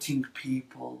supporting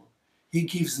people. He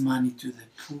gives money to the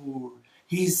poor.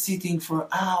 He's sitting for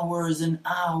hours and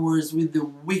hours with the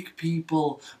weak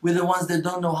people, with the ones that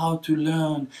don't know how to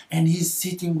learn. And he's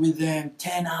sitting with them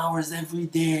 10 hours every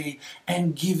day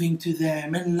and giving to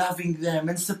them and loving them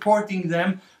and supporting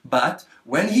them. But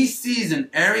when he sees an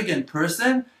arrogant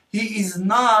person, he is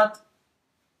not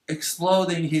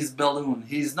exploding his balloon.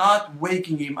 He's not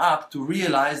waking him up to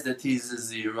realize that he's a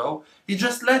zero. He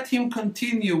just let him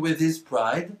continue with his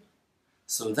pride.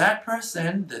 So that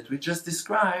person that we just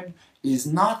described is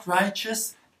not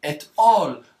righteous at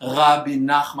all, Rabbi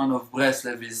Nachman of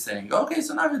Breslev is saying. Okay,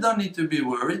 so now you don't need to be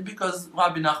worried because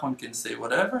Rabbi Nachman can say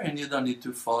whatever and you don't need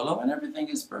to follow and everything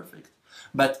is perfect.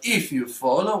 But if you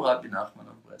follow Rabbi Nachman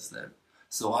of Breslev,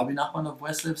 so Rabbi Nachman of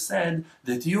Breslev said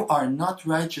that you are not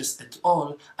righteous at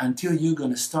all until you're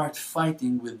going to start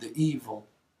fighting with the evil.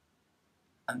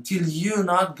 Until you're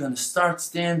not going to start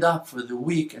stand up for the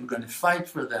weak and going to fight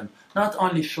for them. Not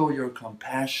only show your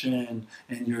compassion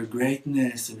and your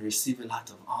greatness and receive a lot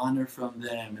of honor from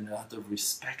them and a lot of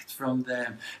respect from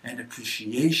them and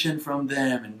appreciation from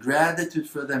them and gratitude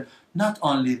for them. Not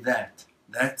only that.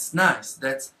 That's nice.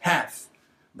 That's half.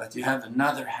 But you have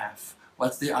another half.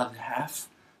 What's the other half?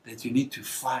 That you need to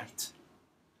fight.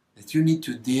 That you need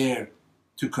to dare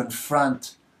to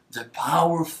confront the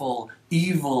powerful,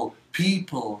 evil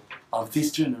people of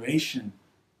this generation,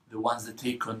 the ones that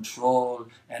take control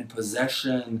and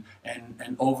possession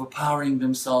and overpowering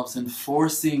themselves and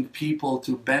forcing people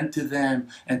to bend to them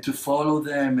and to follow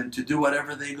them and to do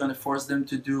whatever they're going to force them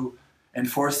to do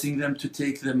and forcing them to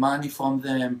take the money from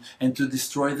them and to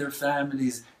destroy their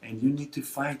families. And you need to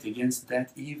fight against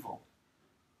that evil.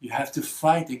 You have to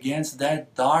fight against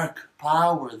that dark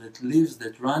power that lives,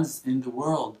 that runs in the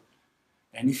world.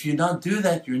 And if you don't do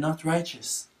that, you're not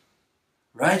righteous.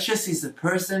 Righteous is a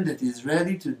person that is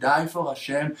ready to die for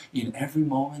HaShem in every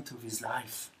moment of his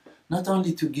life. Not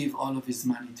only to give all of his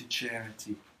money to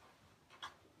charity.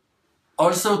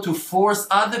 Also to force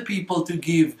other people to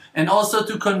give. And also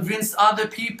to convince other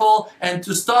people and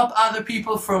to stop other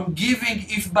people from giving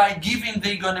if by giving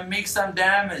they're going to make some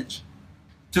damage.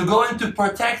 To go and to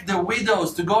protect the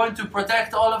widows. To go and to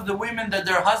protect all of the women that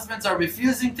their husbands are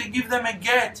refusing to give them a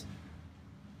get.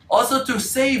 Also to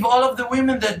save all of the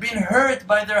women that have been hurt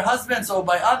by their husbands or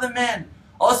by other men.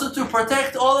 Also to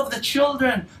protect all of the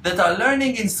children that are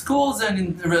learning in schools and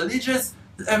in religious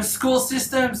school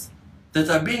systems that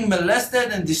are being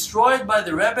molested and destroyed by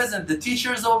the rabbis and the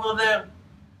teachers over there.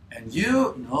 And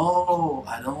you, no,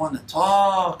 I don't want to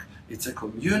talk. It's a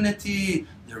community.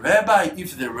 The rabbi,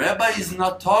 if the rabbi is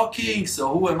not talking,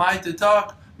 so who am I to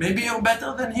talk? Maybe you're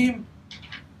better than him.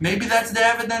 Maybe that's the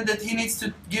evidence that he needs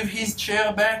to give his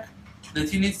chair back, that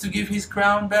he needs to give his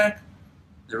crown back.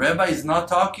 The rabbi is not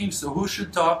talking, so who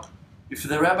should talk? If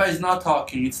the rabbi is not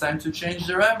talking, it's time to change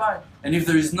the rabbi. And if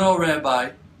there is no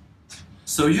rabbi,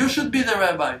 so you should be the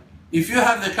rabbi. If you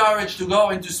have the courage to go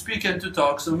and to speak and to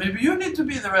talk, so maybe you need to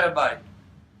be the rabbi.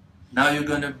 Now you're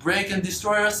going to break and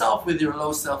destroy yourself with your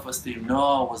low self-esteem.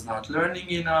 No, I was not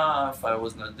learning enough, I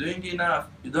was not doing enough.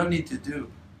 You don't need to do.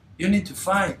 You need to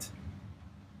fight.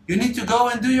 You need to go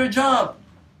and do your job.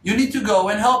 You need to go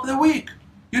and help the weak.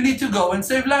 You need to go and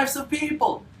save lives of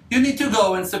people. You need to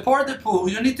go and support the poor.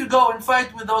 You need to go and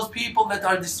fight with those people that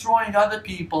are destroying other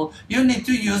people. You need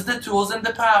to use the tools and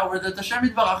the power that HaShem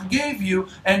Yitbarach gave you,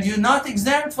 and you're not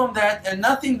exempt from that, and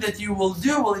nothing that you will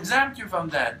do will exempt you from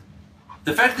that.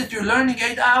 The fact that you're learning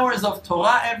 8 hours of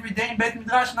Torah every day in Beit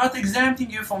Midrash not exempting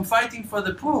you from fighting for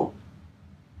the poor.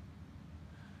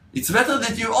 It's better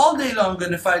that you're all day long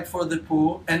going to fight for the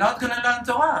poor and not going to learn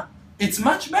Torah. It's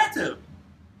much better.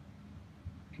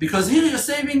 Because here you're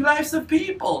saving lives of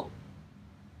people.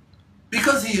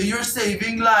 Because here you're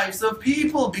saving lives of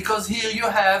people. Because here you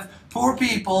have poor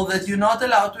people that you're not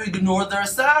allowed to ignore their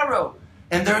sorrow.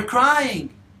 And they're crying.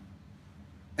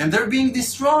 And they're being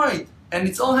destroyed. And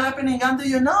it's all happening under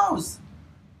your nose.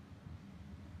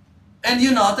 And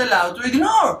you're not allowed to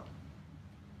ignore.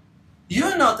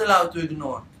 You're not allowed to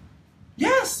ignore.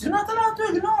 Yes, you're not allowed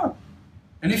to ignore.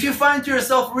 And if you find to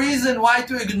yourself reason why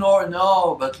to ignore,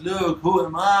 no, but look, who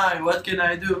am I? What can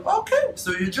I do? Okay,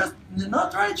 so you're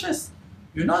not righteous.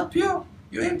 You're not pure.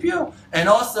 You're impure. And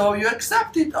also you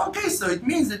accept it. Okay, so it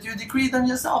means that you decreed on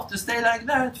yourself to stay like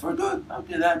that for good.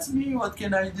 Okay, that's me. What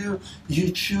can I do?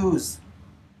 You choose.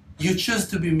 You choose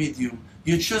to be medium.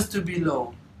 You choose to be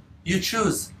low. You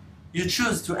choose. You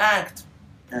choose to act.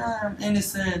 I'm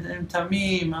innocent, I'm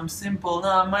tamim, I'm simple, no,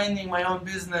 I'm minding my own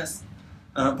business.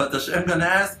 But Hashem gonna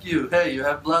ask you, hey, you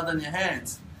have blood on your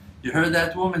hands. You heard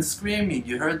that woman screaming.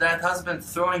 You heard that husband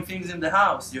throwing things in the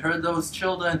house. You heard those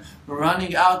children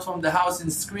running out from the house in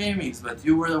screamings. But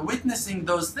you were witnessing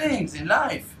those things in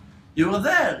life. You were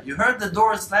there. You heard the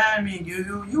door slamming.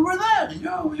 You were there.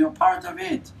 You're part of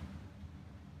it.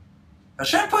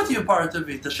 Hashem put you part of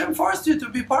it. Hashem forced you to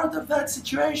be part of that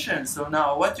situation. So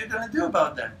now, what you going to do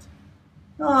about that?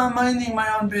 No, I'm minding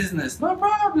my own business. No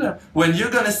problem. When you're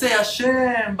going to say,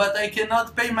 Hashem, but I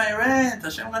cannot pay my rent,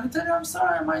 Hashem going to tell you, I'm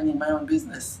sorry, I'm minding my own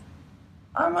business.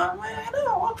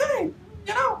 Okay.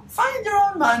 Find your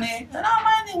own money, and I'm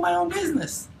minding my own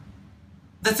business.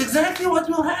 That's exactly what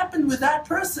will happen with that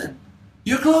person.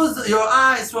 You close your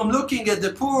eyes from looking at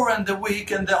the poor and the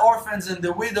weak and the orphans and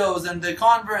the widows and the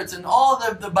converts and all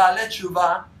of the Baalei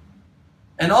Tshuva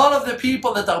and all of the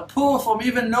people that are poor from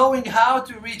even knowing how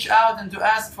to reach out and to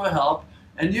ask for help,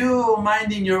 and you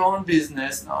minding your own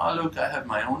business. No, look, I have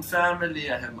my own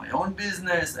family, I have my own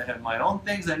business, I have my own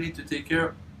things I need to take care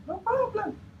of. No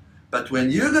problem. But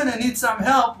when you're going to need some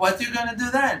help, what are you going to do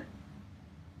then?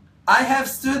 I have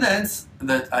students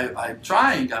that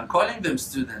I'm calling them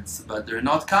students, but they're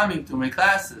not coming to my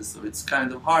classes, so it's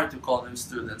kind of hard to call them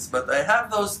students. But I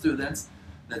have those students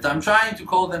that I'm trying to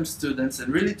call them students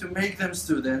and really to make them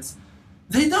students.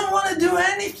 They don't want to do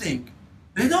anything.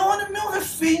 They don't want to move a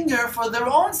finger for their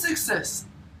own success.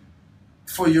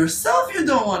 For yourself you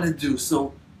don't want to do,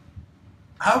 so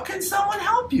how can someone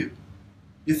help you?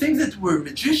 You think that we're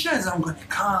magicians? I'm going to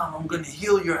come, I'm going to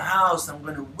heal your house, I'm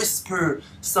going to whisper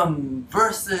some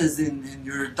verses in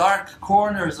your dark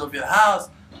corners of your house.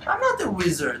 I'm not a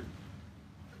wizard.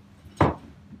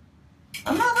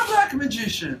 I'm not a black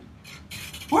magician.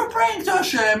 We're praying to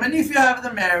Hashem, and if you have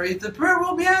the merit, the prayer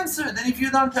will be answered. And if you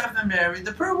don't have the merit,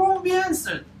 the prayer won't be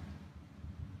answered.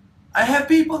 I have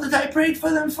people that I prayed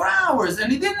for them for hours,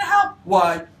 and it didn't help.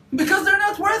 Why? Because they're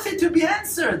not worthy to be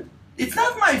answered. It's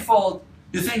not my fault.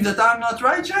 You think that I'm not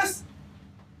righteous?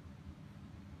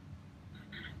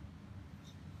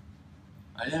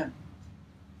 I am.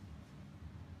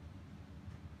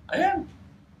 I am.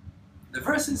 The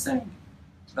verse is saying,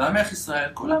 V'amech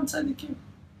Yisrael, kulam tzadikim.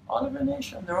 All of your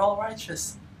nation, they're all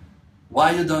righteous.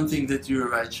 Why you don't think that you're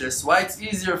righteous? Why it's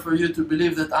easier for you to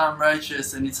believe that I'm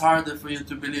righteous and it's harder for you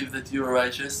to believe that you're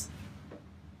righteous?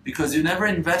 Because you never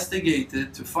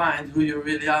investigated to find who you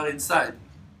really are inside.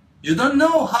 You don't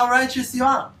know how righteous you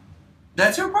are.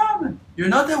 That's your problem. You're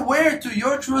not aware to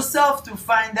your true self to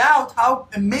find out how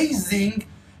amazing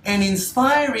and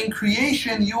inspiring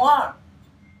creation you are.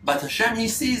 But Hashem, He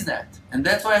sees that. And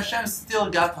that's why Hashem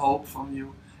still got hope from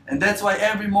you. And that's why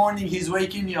every morning He's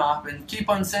waking you up and keep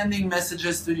on sending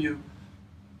messages to you.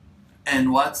 And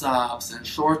WhatsApps and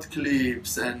short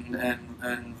clips and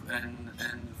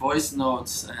voice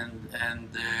notes and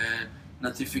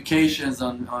notifications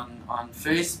on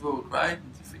Facebook, right?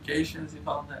 Notifications, you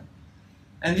call that.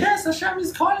 And yes, Hashem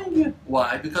is calling you.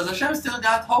 Why? Because Hashem still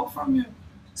got hope from you.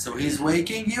 So He's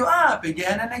waking you up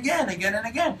again and again, again and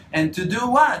again. And to do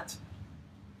what?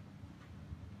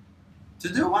 To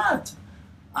do what?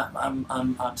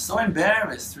 I'm so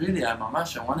embarrassed, really. I want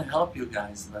to help you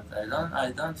guys, but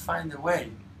I don't find a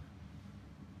way.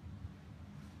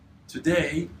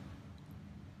 Today,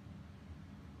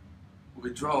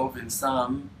 we drove in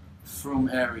some Frum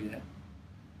area,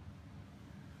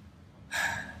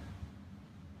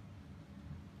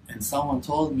 and someone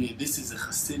told me this is a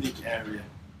Hasidic area.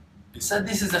 He said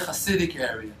this is a Hasidic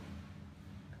area.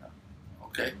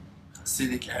 Okay,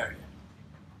 Hasidic area.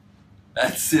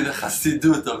 Let's see the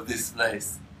Hasidut of this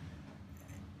place.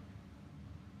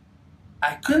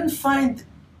 I couldn't find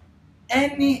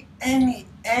any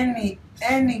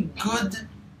good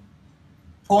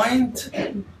point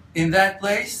in that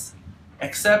place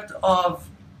except of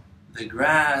the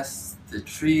grass, the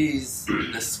trees,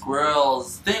 the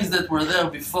squirrels, things that were there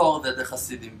before that the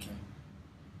Hasidim came.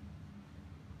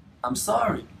 I'm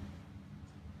sorry.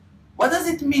 What does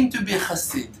it mean to be a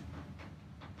Hasid?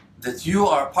 That you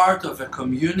are part of a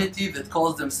community that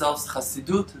calls themselves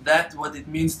Hasidut? That's what it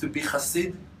means to be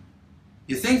Hasid?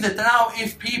 You think that now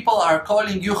if people are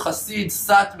calling you Hasid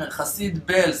Satmer, Hasid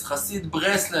Belz, Hasid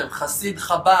Breslev, Hasid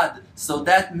Chabad, so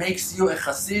that makes you a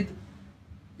Hasid?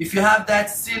 If you have that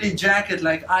silly jacket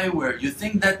like I wear, you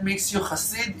think that makes you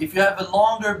Hasid? If you have a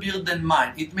longer beard than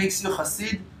mine, it makes you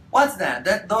Hasid? What's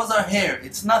that? Those are hair.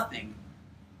 It's nothing.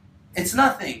 It's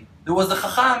nothing. There was a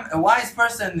Chacham, a wise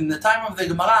person in the time of the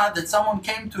Gemara, that someone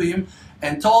came to him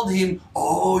and told him,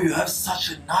 "Oh, you have such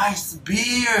a nice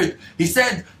beard." He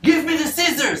said, "Give me the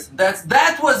scissors."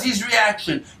 That was his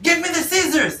reaction. "Give me the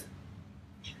scissors."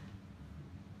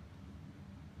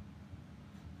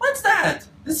 What's that?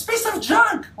 This piece of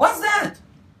junk. What's that?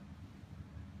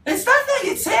 It's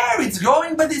nothing, it's hair, it's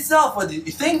growing by itself. What, you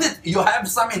think that you have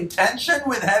some intention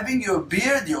with having your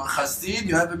beard, you're a Hasid,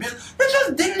 you have a beard? You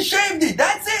just didn't shave it,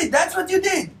 that's it, that's what you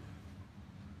did.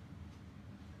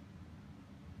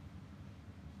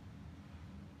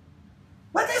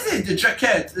 What is it? The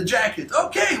jacket.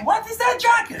 Okay, what is that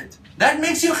jacket? That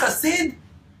makes you Hasid?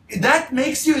 That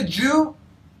makes you a Jew?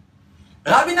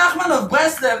 Rabbi Nachman of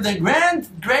Breslev, the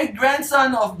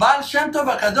great-grandson of Baal Shem Tov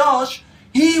HaKadosh,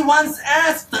 he once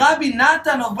asked Rabbi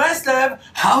Natan of Breslev,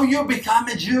 how you become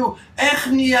a Jew? How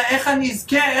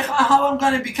I'm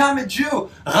going to become a Jew?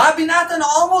 Rabbi Natan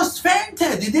almost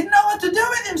fainted. He didn't know what to do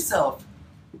with himself.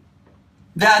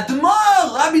 The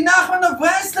Admor, Rabbi Nachman of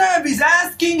Breslev, is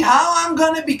asking how I'm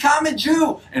going to become a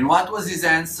Jew. And what was his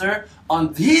answer?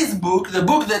 On his book, the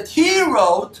book that he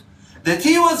wrote, that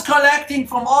he was collecting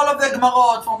from all of the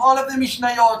Gemarot, from all of the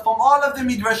Mishnayot, from all of the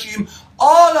Midrashim,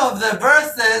 all of the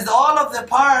verses, all of the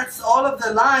parts, all of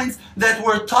the lines that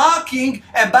were talking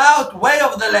about way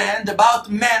of the land,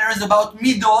 about manners, about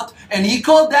midot, and he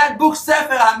called that book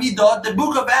Sefer HaMidot, the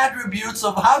book of attributes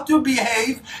of how to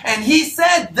behave, and he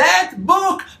said that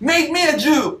book made me a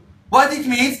Jew. What it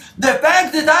means? The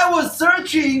fact that I was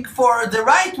searching for the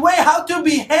right way how to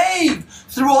behave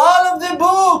through all of the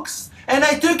books, and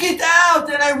I took it out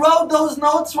and I wrote those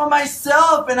notes for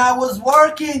myself, and I was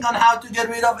working on how to get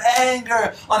rid of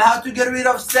anger, on how to get rid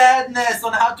of sadness,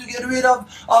 on how to get rid of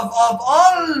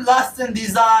all lust and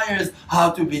desires, how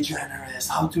to be generous,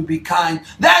 how to be kind.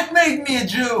 That made me a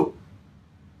Jew.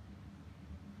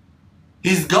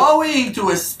 He's going to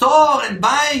a store and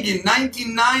buying in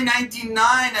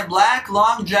 $99.99 a black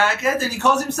long jacket, and he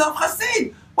calls himself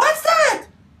Hasid. What's that?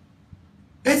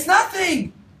 It's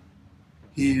nothing.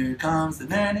 Here comes the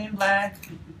man in black.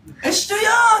 It's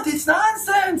shtuyot, it's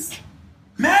nonsense.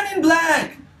 Man in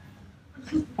black.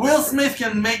 Will Smith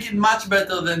can make it much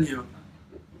better than you.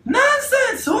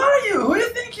 Nonsense! Who are you? Who do you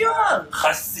think you are?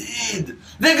 Hasid.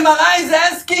 The Gemara is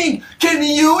asking, can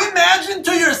you imagine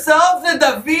to yourself that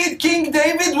David, King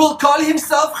David, will call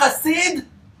himself Hasid?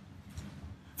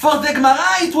 For the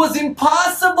Gemara, it was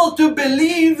impossible to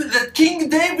believe that King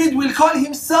David will call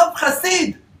himself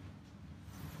Hasid.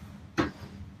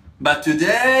 But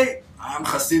today, I'm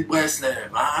Hasid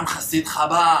Breslev, I'm Hasid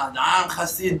Chabad, I'm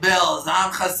Hasid Belz,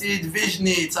 I'm Hasid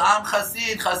Vishnitz, I'm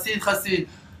Hasid.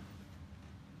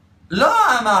 לא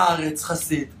עם הארץ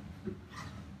חסיד.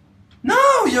 No,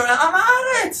 you're עם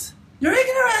הארץ. You're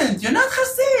ignorant. You're not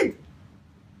חסיד.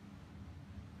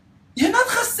 You're not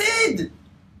חסיד.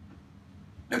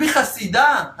 maybe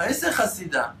חסידה. איזה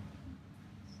חסידה?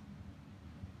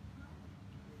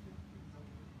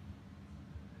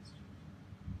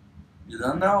 You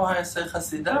don't know how I say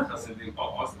חסידה?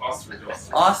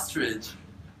 Ostrich.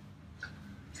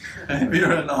 Maybe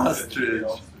you're an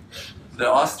ostrich. The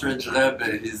ostrich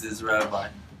Rebbe is his rabbi.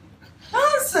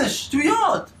 Nonsense,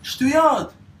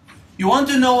 shtuyot. You want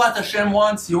to know what Hashem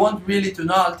wants? You want really to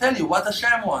know? I'll tell you what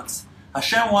Hashem wants.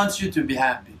 Hashem wants you to be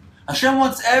happy. Hashem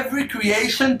wants every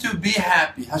creation to be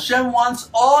happy. Hashem wants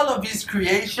all of His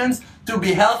creations to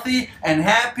be healthy and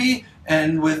happy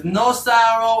and with no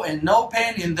sorrow and no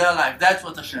pain in their life. That's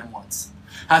what Hashem wants.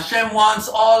 Hashem wants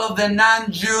all of the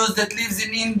non-Jews that lives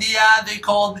in India, they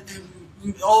call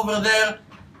over there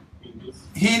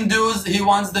Hindus, He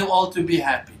wants them all to be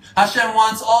happy. Hashem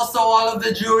wants also all of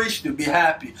the Jewish to be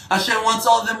happy. Hashem wants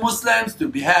all the Muslims to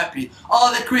be happy.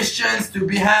 All the Christians to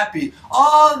be happy.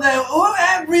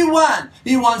 Everyone.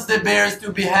 He wants the bears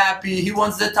to be happy. He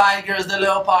wants the tigers, the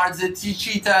leopards, the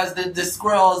cheetahs, the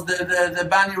squirrels, the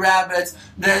bunny rabbits,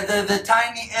 the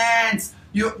tiny ants.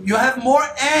 You have more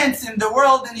ants in the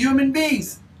world than human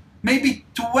beings. Maybe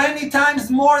 20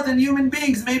 times more than human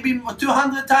beings. Maybe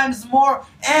 200 times more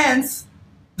ants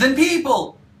than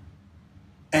people.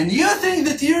 And you think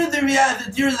that you're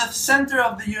the center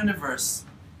of the universe.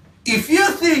 If you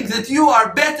think that you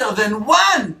are better than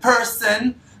one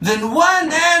person, than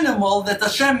one animal that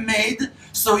Hashem made,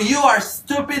 so you are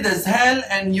stupid as hell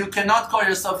and you cannot call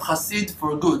yourself Hasid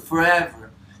for good,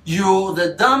 forever. You're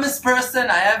the dumbest person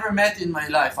I ever met in my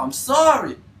life. I'm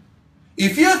sorry.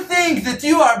 If you think that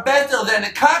you are better than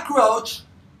a cockroach,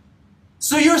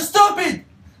 so you're stupid.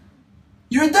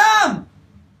 You're dumb.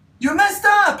 You're messed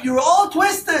up. You're all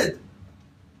twisted.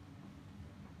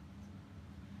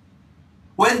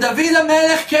 When David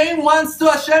HaMelech came once to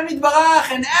Hashem Yitbarach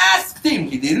and asked him,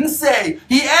 he didn't say,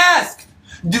 he asked,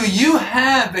 do you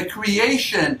have a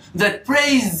creation that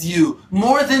praises you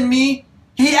more than me?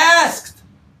 He asked.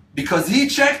 Because he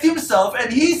checked himself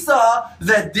and he saw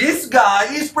that this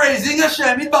guy is praising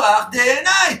Hashem Yitbarach day and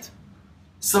night.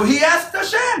 So he asked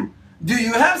Hashem, do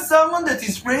you have someone that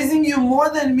is praising you more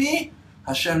than me?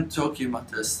 Hashem took him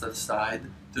to the side,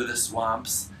 to the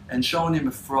swamps, and showed him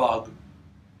a frog.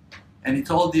 And he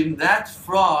told him, that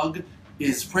frog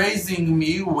is praising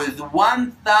me with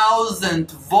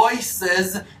 1,000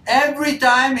 voices every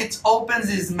time it opens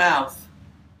his mouth.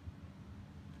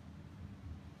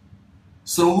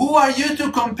 So who are you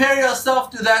to compare yourself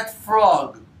to that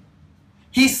frog?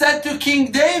 He said to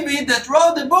King David that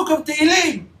wrote the book of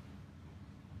Tehillim.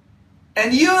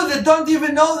 And you that don't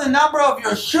even know the number of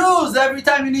your shoes, every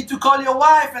time you need to call your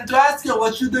wife and to ask her,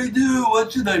 what should I do?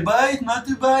 What should I bite? Not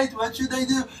to bite? What should I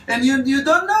do? And you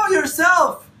don't know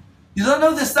yourself. You don't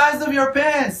know the size of your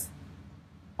pants.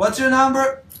 What's your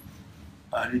number?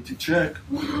 I need to check.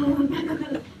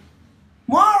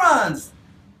 Morons!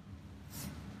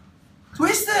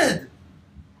 Twisted!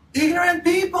 Ignorant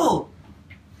people!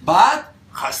 But,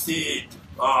 Hasid,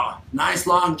 nice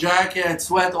long jacket,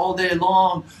 sweat all day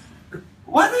long.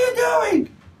 What are you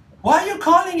doing? Why are you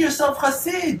calling yourself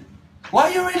Hasid?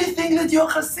 Why you really think that you're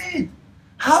Hasid?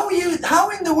 How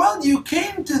in the world you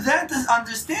came to that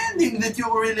understanding that you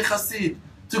were really Hasid?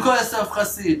 To call yourself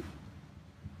Hasid?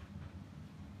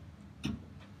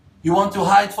 You want to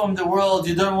hide from the world,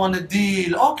 you don't want to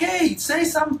deal. Okay, say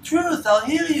some truth, I'll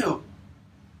hear you.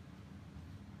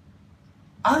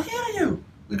 I'll hear you.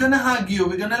 We're going to hug you,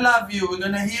 we're going to love you, we're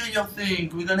going to hear your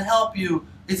thing, we're going to help you.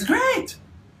 It's great.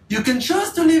 You can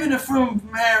choose to live in a frum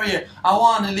area. I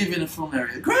want to live in a frum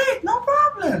area. Great, no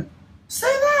problem.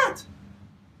 Say that.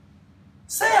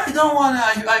 Say, I don't want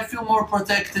to, I feel more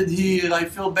protected here, I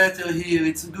feel better here,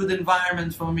 it's a good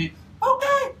environment for me.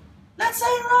 Okay, let's say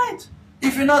it right.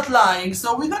 If you're not lying,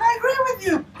 so we're going to agree with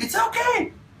you. It's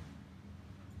okay.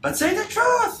 But say the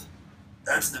truth.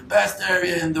 That's the best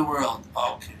area in the world.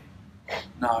 Okay,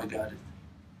 now I got it.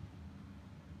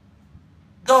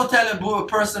 Go tell a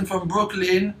person from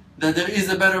Brooklyn that there is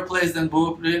a better place than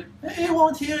Brooklyn. He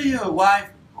won't hear you. Why?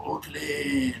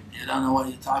 Brooklyn. You don't know what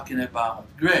you're talking about.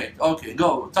 Great. Okay,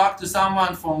 go. Talk to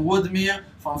someone from Woodmere,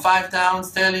 from 5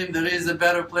 towns. Tell him there is a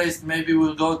better place. Maybe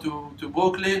we'll go to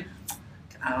Brooklyn.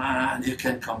 Come on, you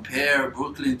can compare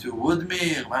Brooklyn to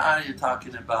Woodmere. What are you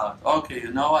talking about? Okay,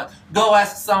 you know what? Go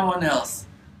ask someone else.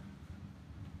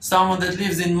 Someone that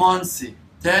lives in Monsey.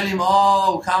 Tell him,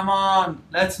 oh, come on,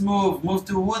 let's move. Move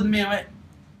to Woodmere.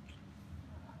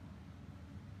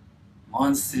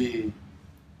 Monsey,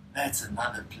 that's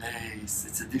another place.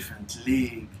 It's a different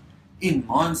league. In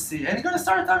Monsey. And you're going to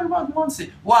start talking about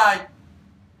Monsey. Why?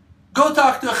 Go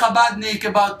talk to a Chabadnik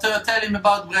about, tell him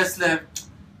about Breslev.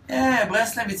 Yeah,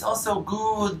 Breslev, it's also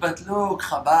good, but look,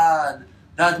 Chabad,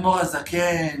 that Mora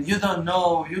Zaken, you don't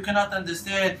know, you cannot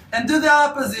understand. And do the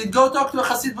opposite. Go talk to a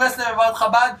Hasid Breslev about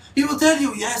Chabad. He will tell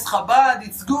you, yes, Chabad,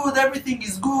 it's good, everything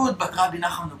is good, but Rabbi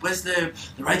Nachman of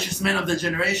Breslev, the righteous man of the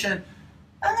generation,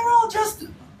 and they're all just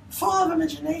full of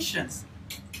imaginations.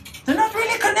 They're not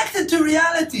really connected to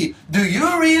reality. Do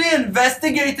you really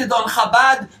investigate it on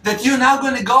Chabad that you're now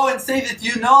going to go and say that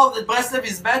you know that Breslev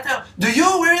is better? Do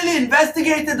you really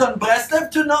investigate it on Breslev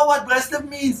to know what Breslev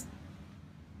means?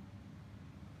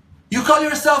 You call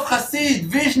yourself Hasid,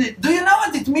 Vishnit. Do you know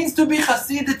what it means to be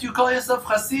Hasid, that you call yourself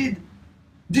Hasid?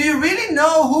 Do you really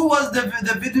know who was the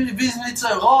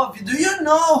Vishnitzer Rov? Do you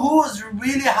know who was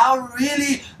really, how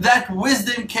really that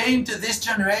wisdom came to this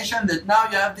generation that now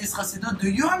you have this Hasidut? Do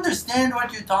you understand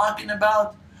what you're talking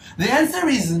about? The answer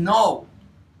is no.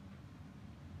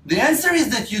 The answer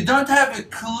is that you don't have a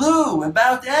clue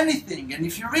about anything. And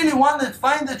if you really want to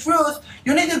find the truth,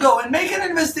 you need to go and make an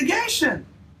investigation.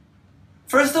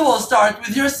 First of all, start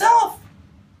with yourself.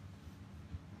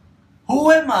 Who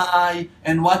am I,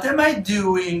 and what am I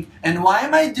doing, and why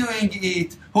am I doing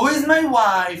it? Who is my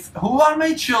wife? Who are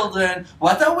my children?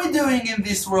 What are we doing in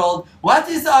this world? What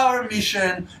is our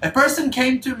mission? A person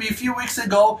came to me a few weeks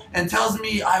ago and tells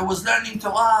me, I was learning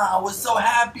Torah, I was so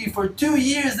happy for 2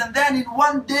 years, and then in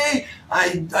one day,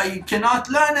 I cannot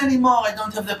learn anymore, I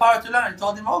don't have the power to learn. I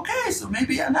told him, okay, so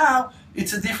maybe now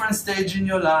it's a different stage in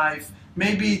your life.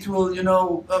 Maybe it will,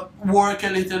 work a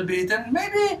little bit, and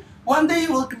maybe one day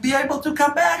you will be able to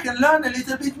come back and learn a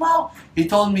little bit more. He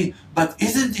told me, but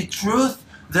isn't it truth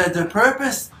that the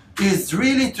purpose is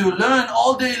really to learn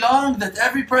all day long, that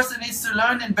every person needs to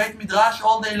learn in Beit Midrash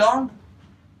all day long?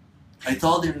 I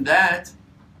told him that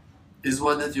is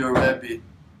what your Rebbe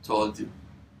told you.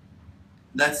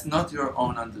 That's not your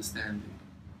own understanding.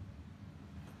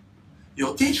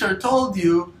 Your teacher told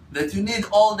you that you need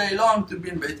all day long to be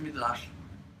in Beit Midrash.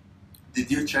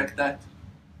 Did you check that?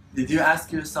 Did you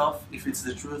ask yourself if it's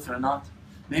the truth or not?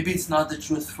 Maybe it's not the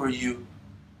truth for you.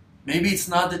 Maybe it's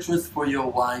not the truth for your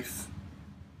wife.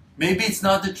 Maybe it's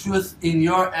not the truth in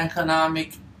your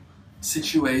economic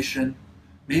situation.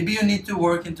 Maybe you need to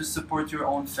work and to support your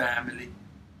own family.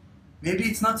 Maybe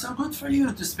it's not so good for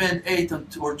you to spend 8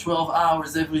 or 12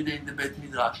 hours every day in the Beit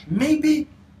Midrash. Maybe.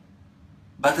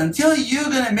 But until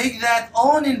you're going to make that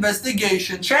own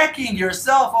investigation, checking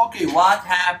yourself, okay, what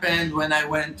happened when I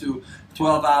went to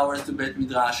 12 hours to Beit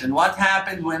Midrash? And what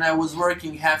happened when I was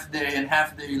working half day and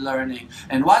half day learning?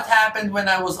 And what happened when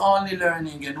I was only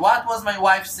learning? And what was my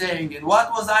wife saying? And what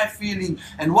was I feeling?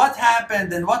 And what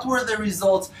happened? And what were the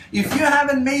results? If you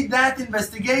haven't made that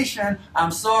investigation,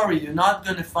 I'm sorry, you're not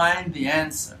going to find the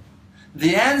answer.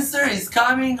 The answer is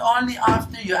coming only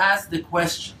after you ask the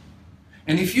question.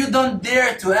 And if you don't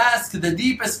dare to ask the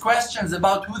deepest questions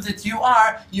about who that you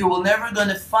are, you will never going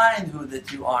to find who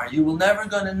that you are. You will never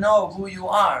going to know who you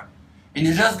are. And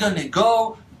you're just going to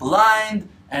go blind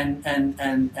and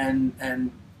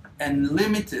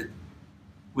limited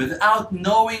without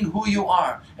knowing who you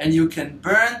are. And you can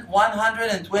burn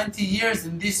 120 years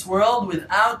in this world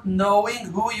without knowing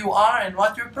who you are and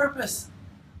what your purpose.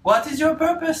 What is your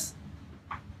purpose?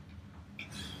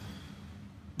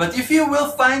 But if you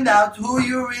will find out who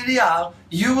you really are,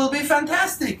 you will be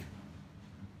fantastic.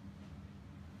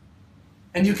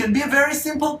 And you can be a very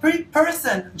simple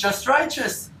person, just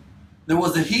righteous. There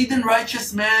was a heathen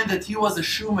righteous man that he was a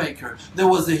shoemaker. There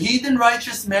was a heathen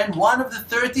righteous man, one of the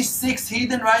 36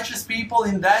 heathen righteous people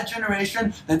in that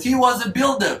generation, that he was a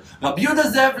builder. Rabbi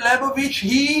Yehuda Zev Lebovich,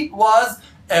 he was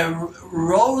a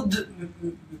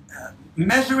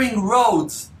measuring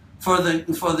roads for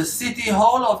the city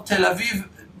hall of Tel Aviv,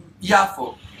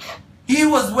 Yafo. He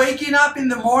was waking up in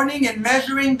the morning and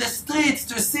measuring the streets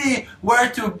to see where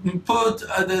to put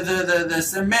the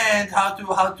cement, how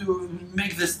to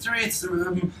make the streets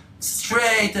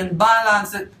straight and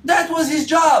balanced. That was his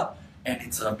job. And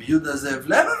it's Rabbi Yehuda Zev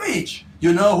Lebovich.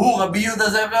 You know who Rabbi Yehuda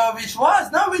Zev Lebovich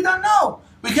was? No, we don't know.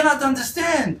 We cannot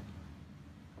understand.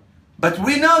 But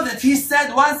we know that he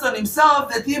said once on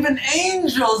himself that even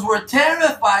angels were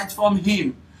terrified from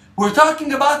him. We're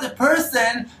talking about the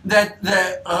person that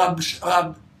the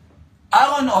Rab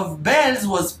Aaron of Belz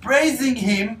was praising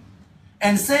him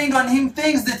and saying on him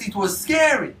things that it was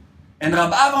scary. And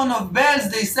Rab Aaron of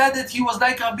Belz, they said that he was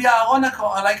like Rabbi Aaron,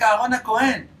 like Aaron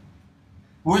Cohen.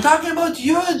 We're talking about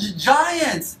huge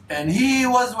giants. And he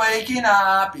was waking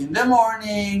up in the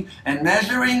morning and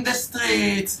measuring the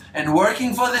streets and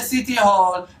working for the city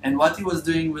hall. And what he was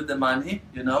doing with the money,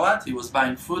 you know what? He was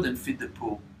buying food and feed the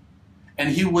poor. And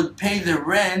he would pay the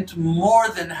rent more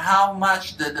than how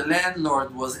much that the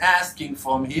landlord was asking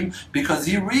from him, because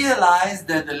he realized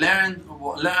that the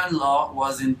landlord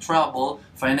was in trouble,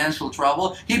 financial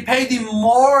trouble. He paid him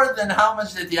more than how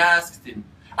much that he asked him.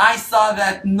 I saw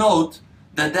that note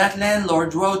that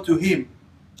landlord wrote to him.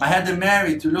 I had the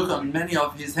Mary to look on many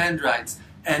of his handwrites,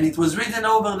 and it was written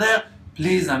over there,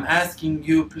 please, I'm asking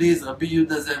you, please, Rabbi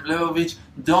Yehuda Zev Lebovich,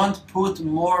 don't put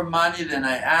more money than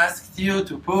I asked you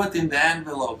to put in the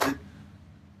envelope.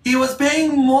 He was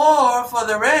paying more for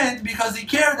the rent because he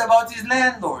cared about his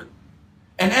landlord.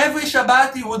 And every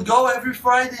Shabbat he would go, every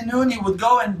Friday noon he would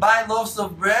go and buy loaves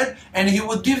of bread and he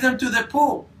would give them to the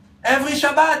poor. Every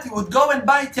Shabbat he would go and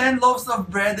buy 10 loaves of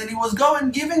bread and he was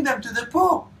going giving them to the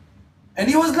poor. And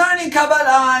he was learning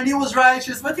Kabbalah and he was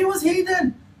righteous, but he was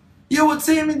heathen. You would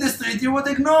see him in the street, you would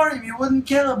ignore him, you wouldn't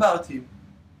care about him.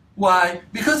 Why?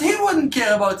 Because he wouldn't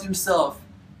care about himself.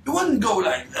 He wouldn't go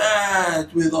like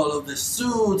that with all of the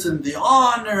suits and the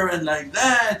honor and like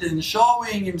that and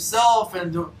showing himself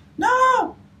and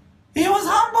no! He was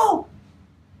humble.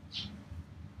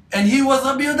 And he was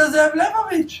Rabbi Yehuda Zev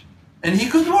Lebovich. And he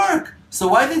could work. So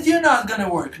why did you not gonna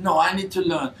work? No, I need to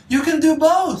learn. You can do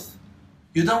both.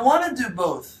 You don't want to do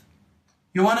both.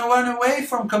 You want to run away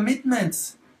from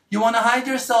commitments. You want to hide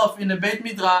yourself in a Beit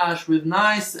Midrash with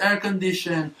nice air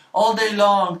condition all day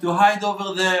long, to hide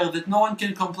over there, that no one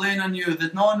can complain on you,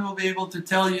 that no one will be able to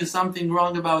tell you something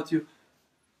wrong about you.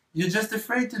 You're just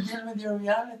afraid to deal with your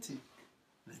reality.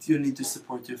 That you need to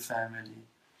support your family,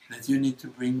 that you need to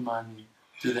bring money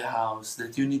to the house,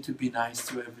 that you need to be nice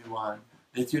to everyone,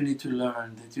 that you need to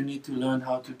learn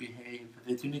how to behave,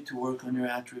 that you need to work on your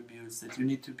attributes, that you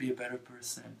need to be a better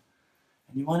person.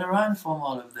 And you want to run from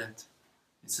all of that.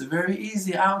 It's a very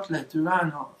easy outlet to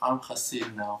run. Oh, I'm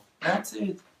Chassid now. That's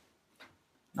it.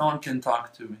 No one can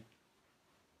talk to me.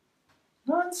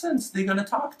 Nonsense. They're going to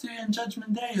talk to you in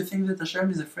Judgment Day. You think that HaShem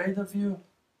is afraid of you?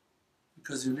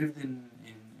 Because you lived in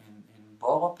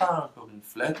Borough Park or in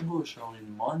Flatbush or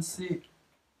in Monsey?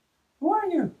 Who are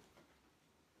you?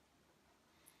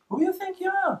 Who do you think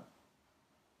you are?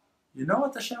 You know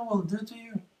what HaShem will do to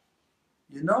you?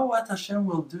 You know what HaShem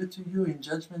will do to you in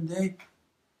Judgment Day?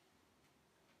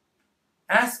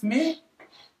 Ask me.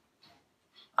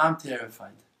 I'm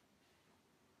terrified.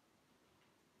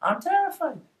 I'm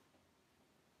terrified.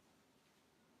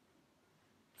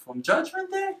 From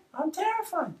Judgment Day, I'm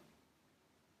terrified.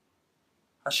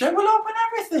 Hashem will open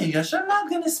everything. Hashem not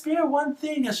going to spare one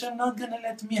thing. Hashem not going to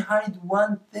let me hide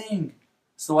one thing.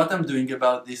 So what I'm doing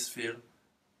about this fear?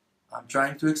 I'm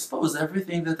trying to expose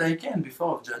everything that I can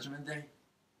before Judgment Day.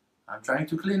 I'm trying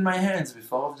to clean my hands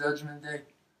before Judgment Day.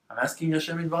 I'm asking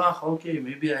Hashem Yitbarach, okay,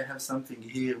 maybe I have something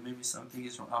here, maybe something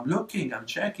is wrong. I'm looking, I'm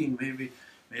checking, maybe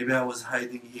I was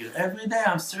hiding here. Every day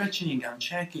I'm searching, I'm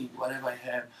checking, what have I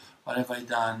have, what have I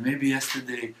done? Maybe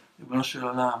yesterday, Ribono Shel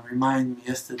Olam, remind me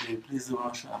yesterday, please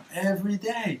Ribono Shel Olam. Every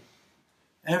day,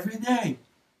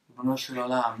 Ribono Shel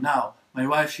Olam. Now, my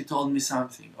wife, she told me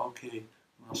something, okay,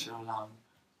 Ribono Shel Olam.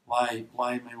 Why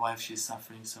my wife, she's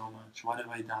suffering so much? What have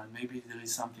I done? Maybe there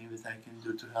is something that I can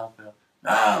do to help her.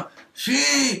 No,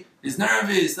 she is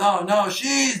nervous. Oh no,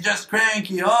 she's just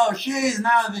cranky. Oh, she's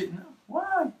now the... No.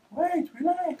 Why? Wait,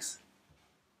 relax.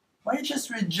 Why just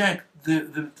reject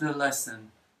the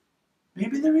lesson?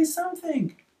 Maybe there is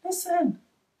something. Listen.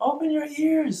 Open your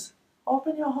ears.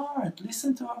 Open your heart.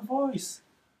 Listen to her voice.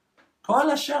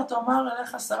 You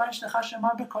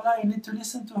need to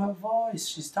listen to her voice.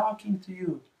 She's talking to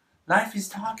you. Life is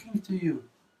talking to you.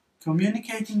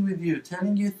 Communicating with you.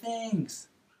 Telling you things.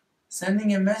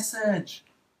 Sending a message.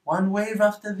 One wave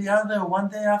after the other. One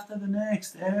day after the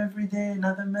next. Every day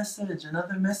another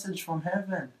message from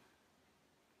heaven.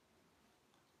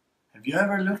 Have you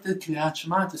ever looked at Kriyat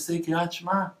Shema to say Kriyat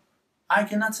Shema? I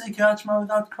cannot say Kriyat Shema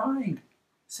without crying.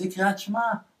 Say Kriyat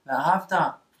Shema.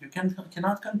 V'ahavta. You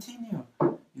cannot continue.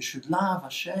 You should love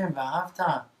Hashem.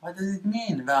 V'ahavta. What does it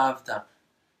mean? V'ahavta.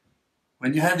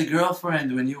 When you had a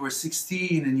girlfriend when you were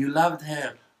 16 and you loved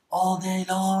her, all day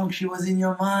long she was in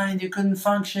your mind. You couldn't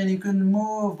function. You couldn't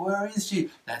move. Where is she?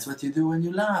 That's what you do when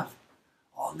you love.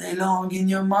 All day long in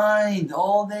your mind.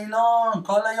 All day long.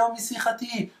 Kol hayom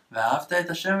misichati. V'ahavta et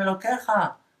Hashem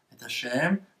Elokecha. Et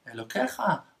Hashem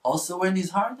Elokecha. Also when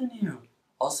He's hard on you.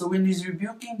 Also when He's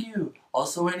rebuking you.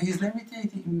 Also when He's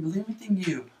limiting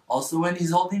you. Also when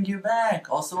He's holding you back.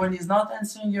 Also when He's not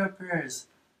answering your prayers.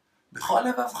 B'chol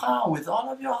levavcha, with all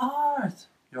of your heart.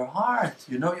 Your heart.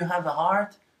 You know you have a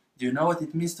heart? Do you know what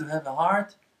it means to have a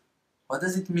heart? What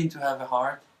does it mean to have a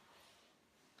heart?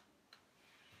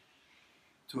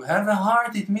 To have a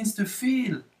heart, it means to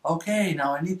feel. Okay,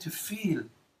 now I need to feel.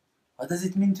 What does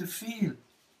it mean to feel?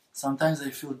 Sometimes I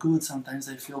feel good, sometimes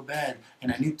I feel bad.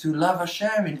 And I need to love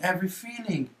Hashem in every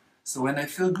feeling. So when I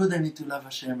feel good, I need to love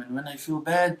Hashem. And when I feel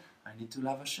bad, I need to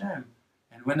love Hashem.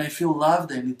 And when I feel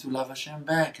loved, I need to love Hashem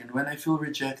back. And when I feel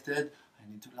rejected, I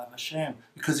need to love Hashem.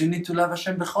 Because you need to love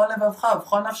Hashem b'chol levavcha,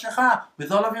 b'chol nafshecha,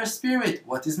 with all of your spirit.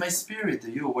 What is my spirit? Are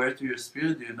you aware to your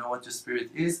spirit? Do you know what your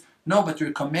spirit is? No, but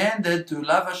you're commanded to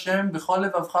love Hashem b'chol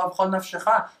levavcha, b'chol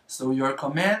nafshecha. So you're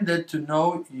commanded to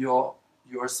know your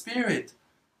spirit.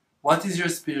 What is your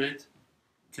spirit?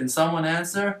 Can someone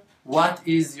answer? What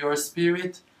is your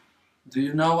spirit? Do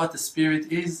you know what the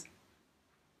spirit is?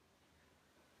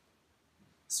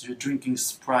 So you're drinking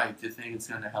Sprite, you think it's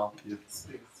going to help you.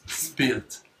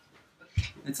 Spirit.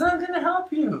 It's not going to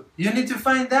help you. You need to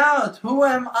find out, who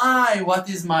am I? What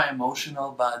is my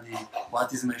emotional body?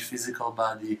 What is my physical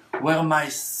body? Where my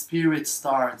spirit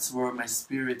starts, where my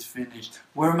spirit finishes,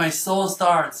 where my soul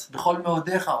starts. B'chol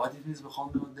meodecha. What it means,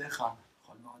 b'chol meodecha?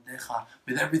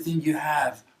 With everything you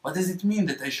have. What does it mean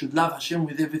that I should love Hashem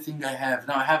with everything I have?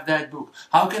 Now I have that book.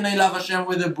 How can I love Hashem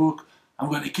with a book? I'm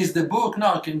going to kiss the book?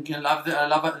 No,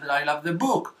 I love the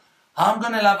book. How I'm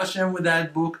going to love Hashem with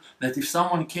that book? That if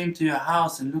someone came to your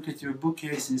house and looked at your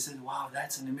bookcase and said, wow,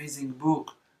 that's an amazing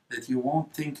book, that you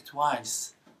won't think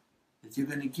twice. That you're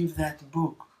going to give that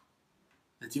book.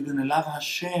 That you're going to love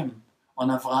Hashem. On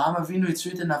Avraham Avinu, it's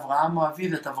written Avraham Ohavi,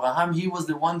 that Avraham, he was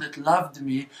the one that loved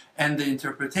me, and the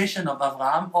interpretation of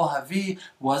Avraham Ohavi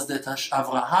was that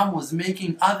Avraham was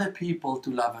making other people to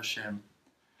love Hashem.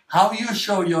 How you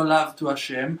show your love to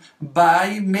Hashem?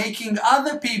 By making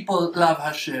other people love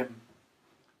Hashem.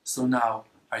 So now,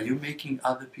 are you making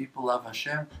other people love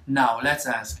Hashem? Now, let's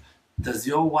ask, does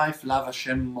your wife love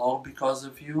Hashem more because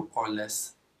of you or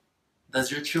less? Does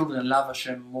your children love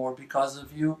Hashem more because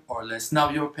of you or less? Now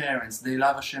your parents, they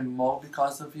love Hashem more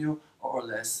because of you or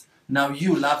less? Now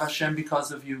you love Hashem because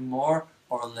of you more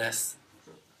or less?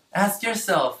 Ask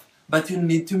yourself, but you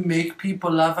need to make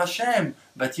people love Hashem.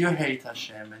 But you hate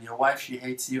Hashem, and your wife, she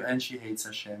hates you and she hates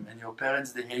Hashem. And your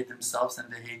parents, they hate themselves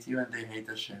and they hate you and they hate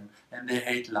Hashem. And they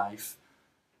hate life.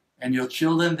 And your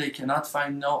children, they cannot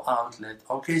find no outlet.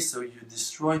 Okay, so you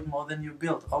destroyed more than you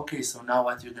built. Okay, so now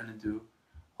what you're going to do?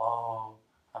 Oh,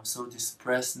 I'm so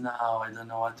depressed now, I don't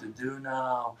know what to do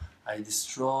now, I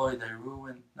destroyed, I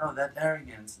ruined. No, that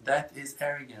arrogance, that is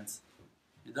arrogance.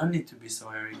 You don't need to be so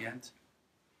arrogant.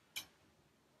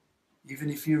 Even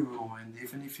if you're ruined,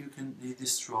 even if you can be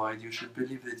destroyed, you should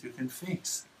believe that you can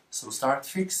fix. So start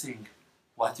fixing.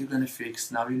 What you're going to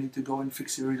fix? Now you need to go and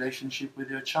fix your relationship with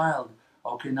your child.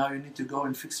 Okay, now you need to go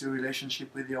and fix your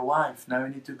relationship with your wife. Now you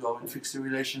need to go and fix your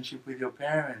relationship with your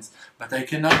parents. But I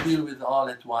cannot deal with all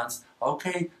at once.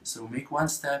 Okay, so make one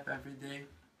step every day.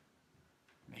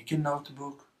 Make a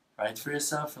notebook. Write for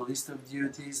yourself a list of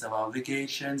duties, of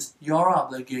obligations. Your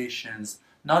obligations,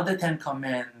 not the 10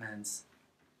 Commandments.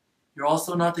 You're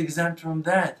also not exempt from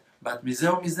that. But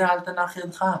mizeh mizeh al tanach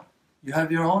yadcha. You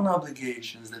have your own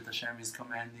obligations that HaShem is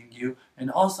commanding you, and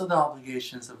also the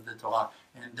obligations of the Torah.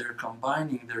 And they're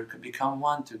combining, they become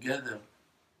one together.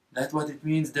 That's what it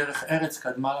means, derech eretz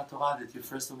kadma la Torah, that you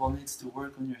first of all needs to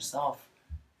work on yourself.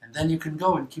 And then you can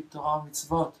go and keep Torah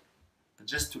mitzvot. But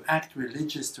just to act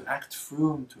religious, to act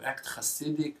frum, to act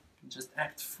Hasidic, just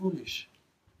act foolish.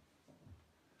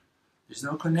 There's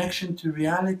no connection to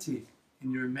reality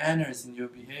in your manners, in your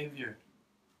behavior.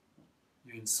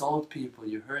 You insult people,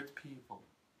 you hurt people.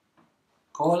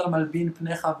 Everyone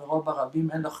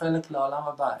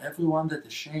that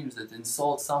ashames, that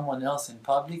insults someone else in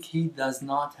public, he does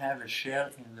not have a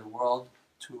share in the world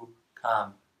to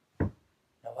come.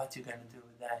 Now what are you going to do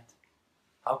with that?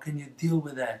 How can you deal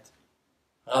with that?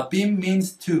 Rabim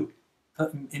means two.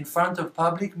 In front of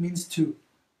public means two.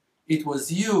 It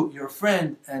was you, your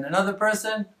friend, and another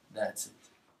person, that's it.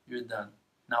 You're done.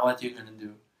 Now what are you going to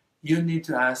do? You need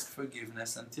to ask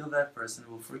forgiveness until that person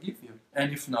will forgive you.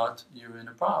 And if not, you're in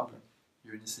a problem.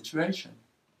 You're in a situation.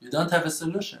 You don't have a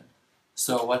solution.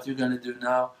 So what you're going to do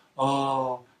now?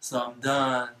 Oh, so I'm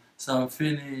done. So I'm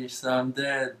finished. So I'm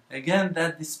dead. Again,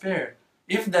 that despair.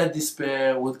 If that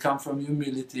despair would come from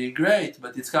humility, great.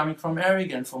 But it's coming from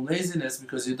arrogance, from laziness,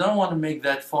 because you don't want to make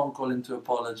that phone call and to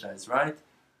apologize, right?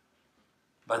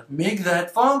 But make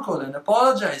that phone call and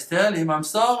apologize. Tell him, I'm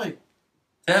sorry.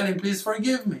 Tell him, please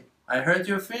forgive me. I hurt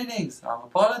your feelings. I'm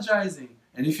apologizing.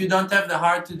 And if you don't have the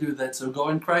heart to do that, so go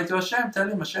and cry to HaShem. Tell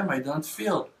him, HaShem, I don't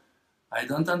feel. I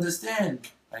don't understand.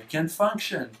 I can't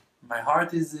function. My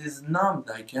heart is numbed.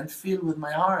 I can't feel with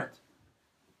my heart.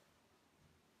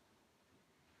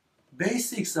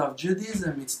 Basics of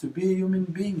Judaism, it's to be a human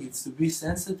being. It's to be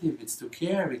sensitive. It's to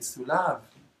care. It's to love.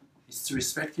 It's to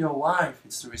respect your wife.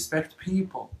 It's to respect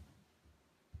people.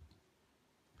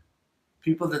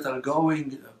 People that are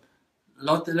going...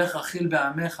 not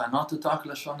to talk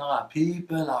Lashon Hara.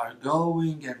 People are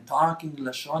going and talking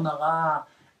Lashon Hara,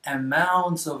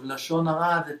 amounts of Lashon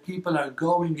Hara, that people are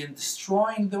going and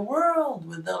destroying the world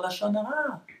with their Lashon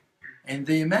Hara. And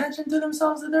they imagine to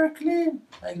themselves that they're clean.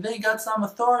 Like they got some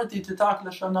authority to talk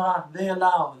Lashon Hara.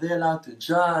 They're allowed to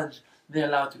judge, they're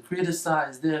allowed to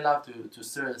criticize, they're allowed to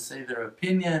say their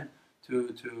opinion,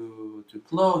 to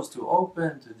close, to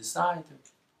open, to decide.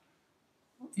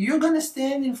 You're going to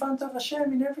stand in front of HaShem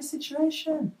in every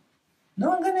situation. No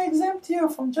one's going to exempt you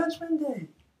from Judgment Day.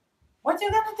 What are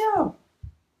you going to do?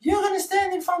 You're going to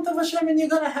stand in front of HaShem and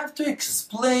you're going to have to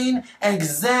explain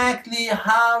exactly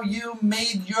how you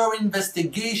made your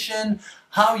investigation,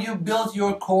 how you built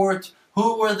your court,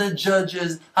 who were the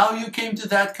judges, how you came to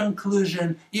that conclusion,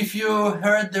 if you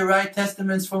heard the right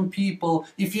testaments from people,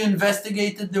 if you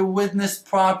investigated the witness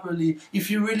properly,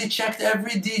 if you really checked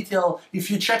every detail,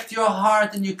 if you checked your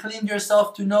heart and you cleaned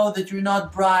yourself to know that you're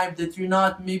not bribed, that you're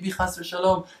not maybe chas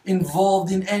v'shalom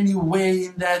involved in any way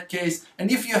in that case.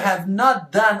 And if you have not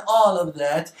done all of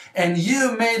that and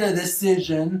you made a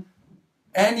decision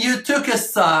and you took a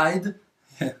side,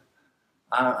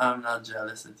 I'm not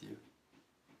jealous at you.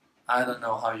 I don't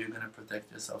know how you're going to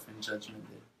protect yourself in Judgment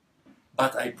Day.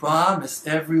 But I promise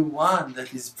everyone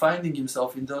that is finding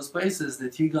himself in those places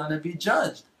that he's going to be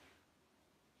judged.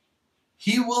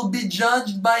 He will be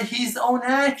judged by his own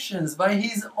actions, by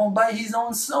his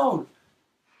own soul.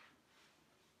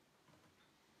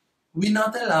 We're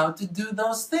not allowed to do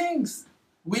those things.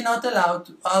 We're not allowed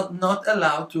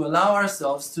to allow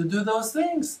ourselves to do those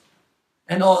things.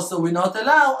 And also we're not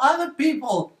allowed other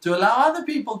people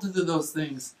to do those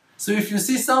things. So if you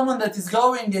see someone that is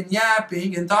going and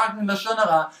yapping and talking Lashon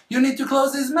Hara, you need to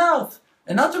close his mouth.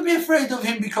 And not to be afraid of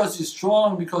him because he's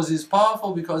strong, because he's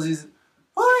powerful, because he's...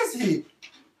 Who is he?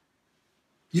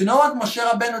 You know what Moshe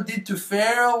Rabbeinu did to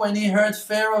Pharaoh when he heard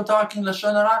Pharaoh talking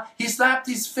Lashon Hara? He slapped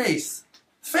his face.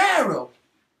 Pharaoh!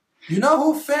 You know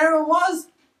who Pharaoh was?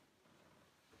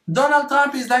 Donald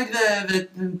Trump is like the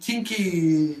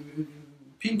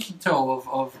pinky toe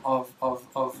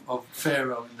of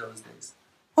Pharaoh in those days.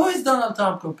 Who is Donald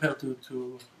Trump compared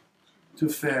to to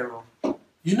Pharaoh.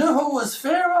 You know who was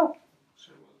Pharaoh?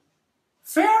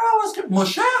 Pharaoh was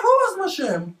Moshe. Who was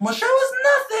Moshe? Moshe was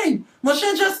nothing.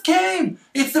 Moshe just came.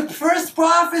 It's the first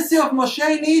prophecy of Moshe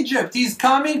in Egypt. He's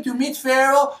coming to meet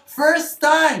Pharaoh first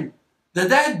time.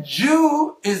 That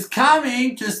Jew is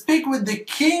coming to speak with the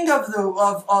king of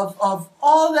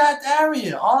all that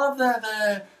area, all of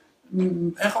the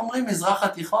איך אומרים? מזרח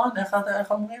התיכון?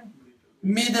 איך אומרים?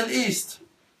 Middle East.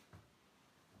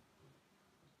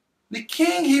 The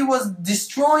king, he was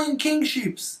destroying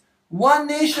kingships. One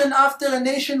nation after a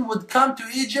nation would come to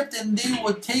Egypt and they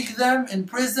would take them in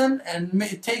prison and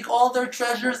take all their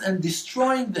treasures and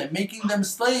destroying them, making them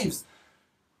slaves.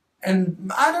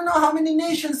 And I don't know how many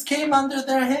nations came under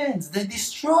their hands. They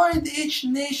destroyed each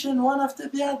nation one after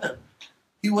the other.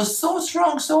 He was so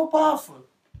strong, so powerful.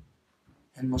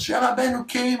 And Moshe Rabbeinu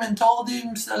came and told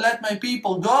him, let my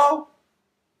people go.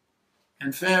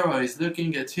 And Pharaoh is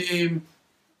looking at him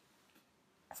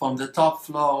from the top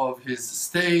floor of his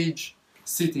stage,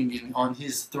 sitting on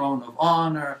his throne of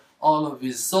honor, all of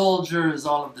his soldiers,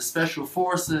 all of the special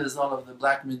forces, all of the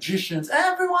black magicians,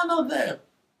 everyone are there.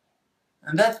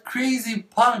 And that crazy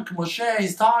punk Moshe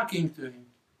is talking to him.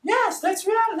 Yes, that's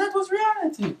reality. That was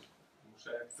reality.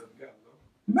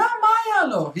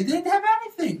 He didn't have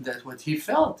anything. That's what he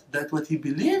felt. That's what he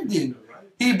believed in.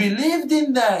 He believed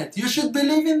in that. You should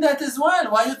believe in that as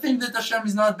well. Why do you think that Hashem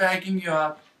is not backing you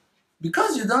up?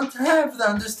 Because you don't have the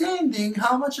understanding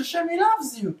how much Hashem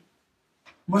loves you.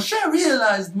 Moshe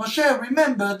realized, Moshe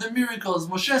remembered the miracles.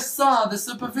 Moshe saw the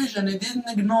supervision. He didn't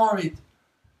ignore it.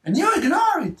 And you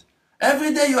ignore it.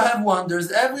 Every day you have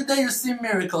wonders. Every day you see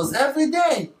miracles. Every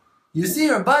day. You see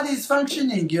your body is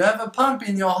functioning. You have a pump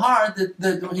in your heart,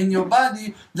 in your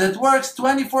body, that works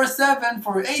 24/7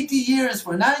 for 80 years,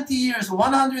 for 90 years, for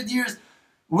 100 years,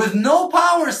 with no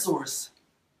power source.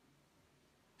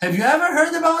 Have you ever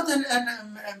heard about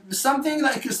something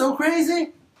like so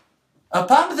crazy? A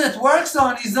pump that works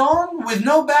on its own with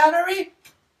no battery?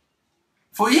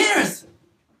 For years.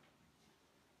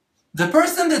 The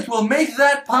person that will make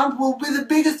that pump will be the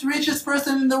biggest, richest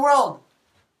person in the world.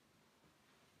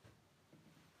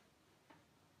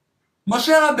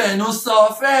 Moshe Rabbeinu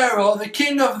saw Pharaoh, the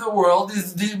king of the world,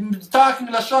 is talking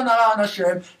Lashon Hara on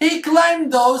Hashem. He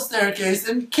climbed those staircases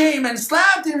and came and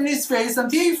slapped him in his face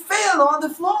until he fell on the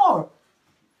floor.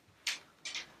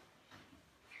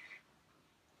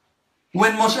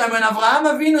 When Avraham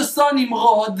Avinu saw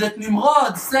Nimrod, that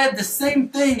Nimrod said the same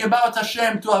thing about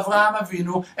Hashem to Avraham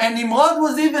Avinu, and Nimrod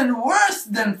was even worse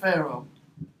than Pharaoh.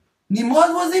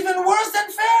 Nimrod was even worse than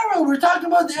Pharaoh. We're talking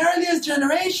about the earliest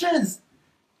generations.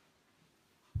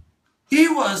 He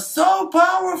was so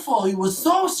powerful. He was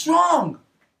so strong.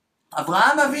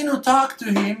 Avraham Avinu talked to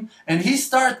him, and he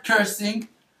started cursing.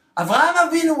 Avraham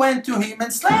Avinu went to him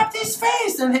and slapped his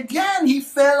face, and again he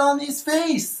fell on his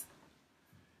face.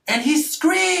 And he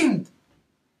screamed,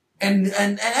 and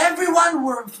everyone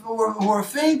were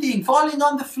fainting, falling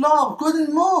on the floor,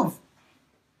 couldn't move.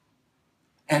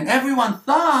 And everyone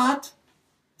thought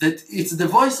that it's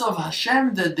the voice of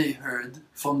Hashem that they heard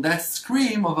from that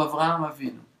scream of Avraham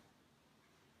Avinu.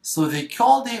 So they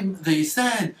called him, they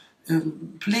said,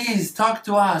 please talk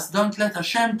to us, don't let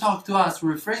Hashem talk to us,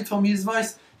 we're afraid from his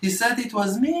voice. He said, it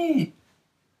was me.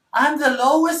 I'm the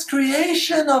lowest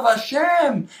creation of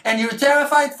Hashem, and you're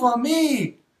terrified for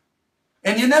me.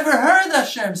 And you never heard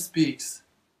Hashem speaks.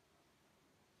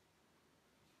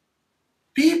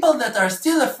 People that are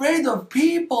still afraid of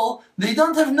people, they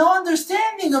don't have no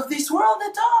understanding of this world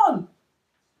at all.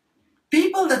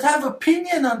 People that have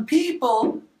opinion on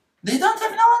people, they don't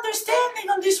have no understanding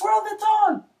on this world at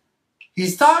all.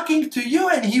 He's talking to you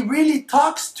and he really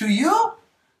talks to you.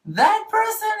 That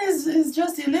person is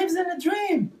just, he lives in a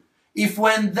dream. If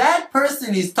when that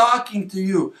person is talking to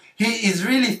you, he is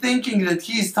really thinking that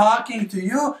he is talking to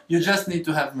you, you just need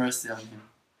to have mercy on him.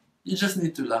 You just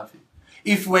need to love him.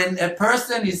 If when a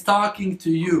person is talking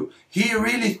to you, he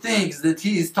really thinks that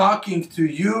he is talking to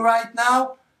you right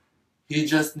now, he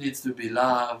just needs to be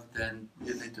loved, and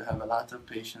you need to have a lot of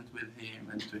patience with him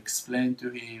and to explain to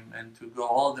him and to go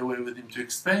all the way with him to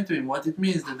explain to him what it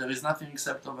means that there is nothing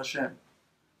except of Hashem.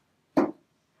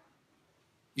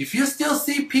 If you still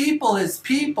see people as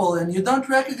people and you don't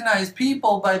recognize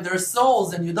people by their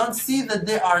souls and you don't see that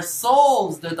they are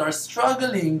souls that are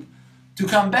struggling to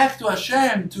come back to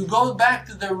Hashem, to go back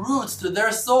to their roots, to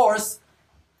their source,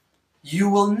 you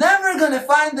will never going to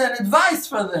find an advice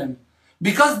for them.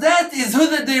 Because that is who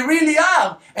that they really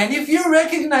are. And if you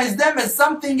recognize them as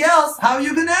something else, how are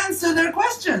you going to answer their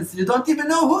questions? You don't even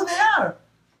know who they are.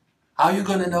 How are you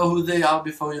going to know who they are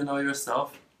before you know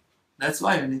yourself? That's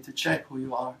why you need to check who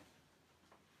you are.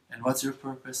 And what's your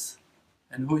purpose?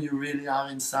 and who you really are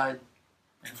inside.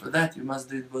 And for that you must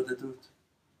do Bodedut.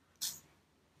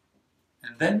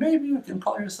 And then maybe you can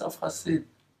call yourself Hasid.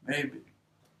 Maybe.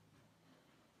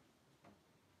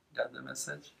 Got the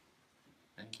message?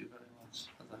 Thank you very much.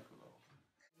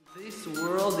 In this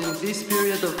world, in this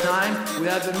period of time, we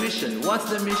have a mission. What's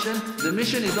the mission? The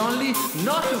mission is only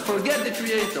not to forget the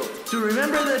Creator. To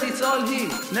remember that it's all He.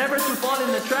 Never to fall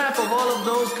in the trap of all of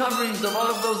those coverings, of all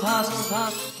of those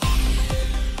husks.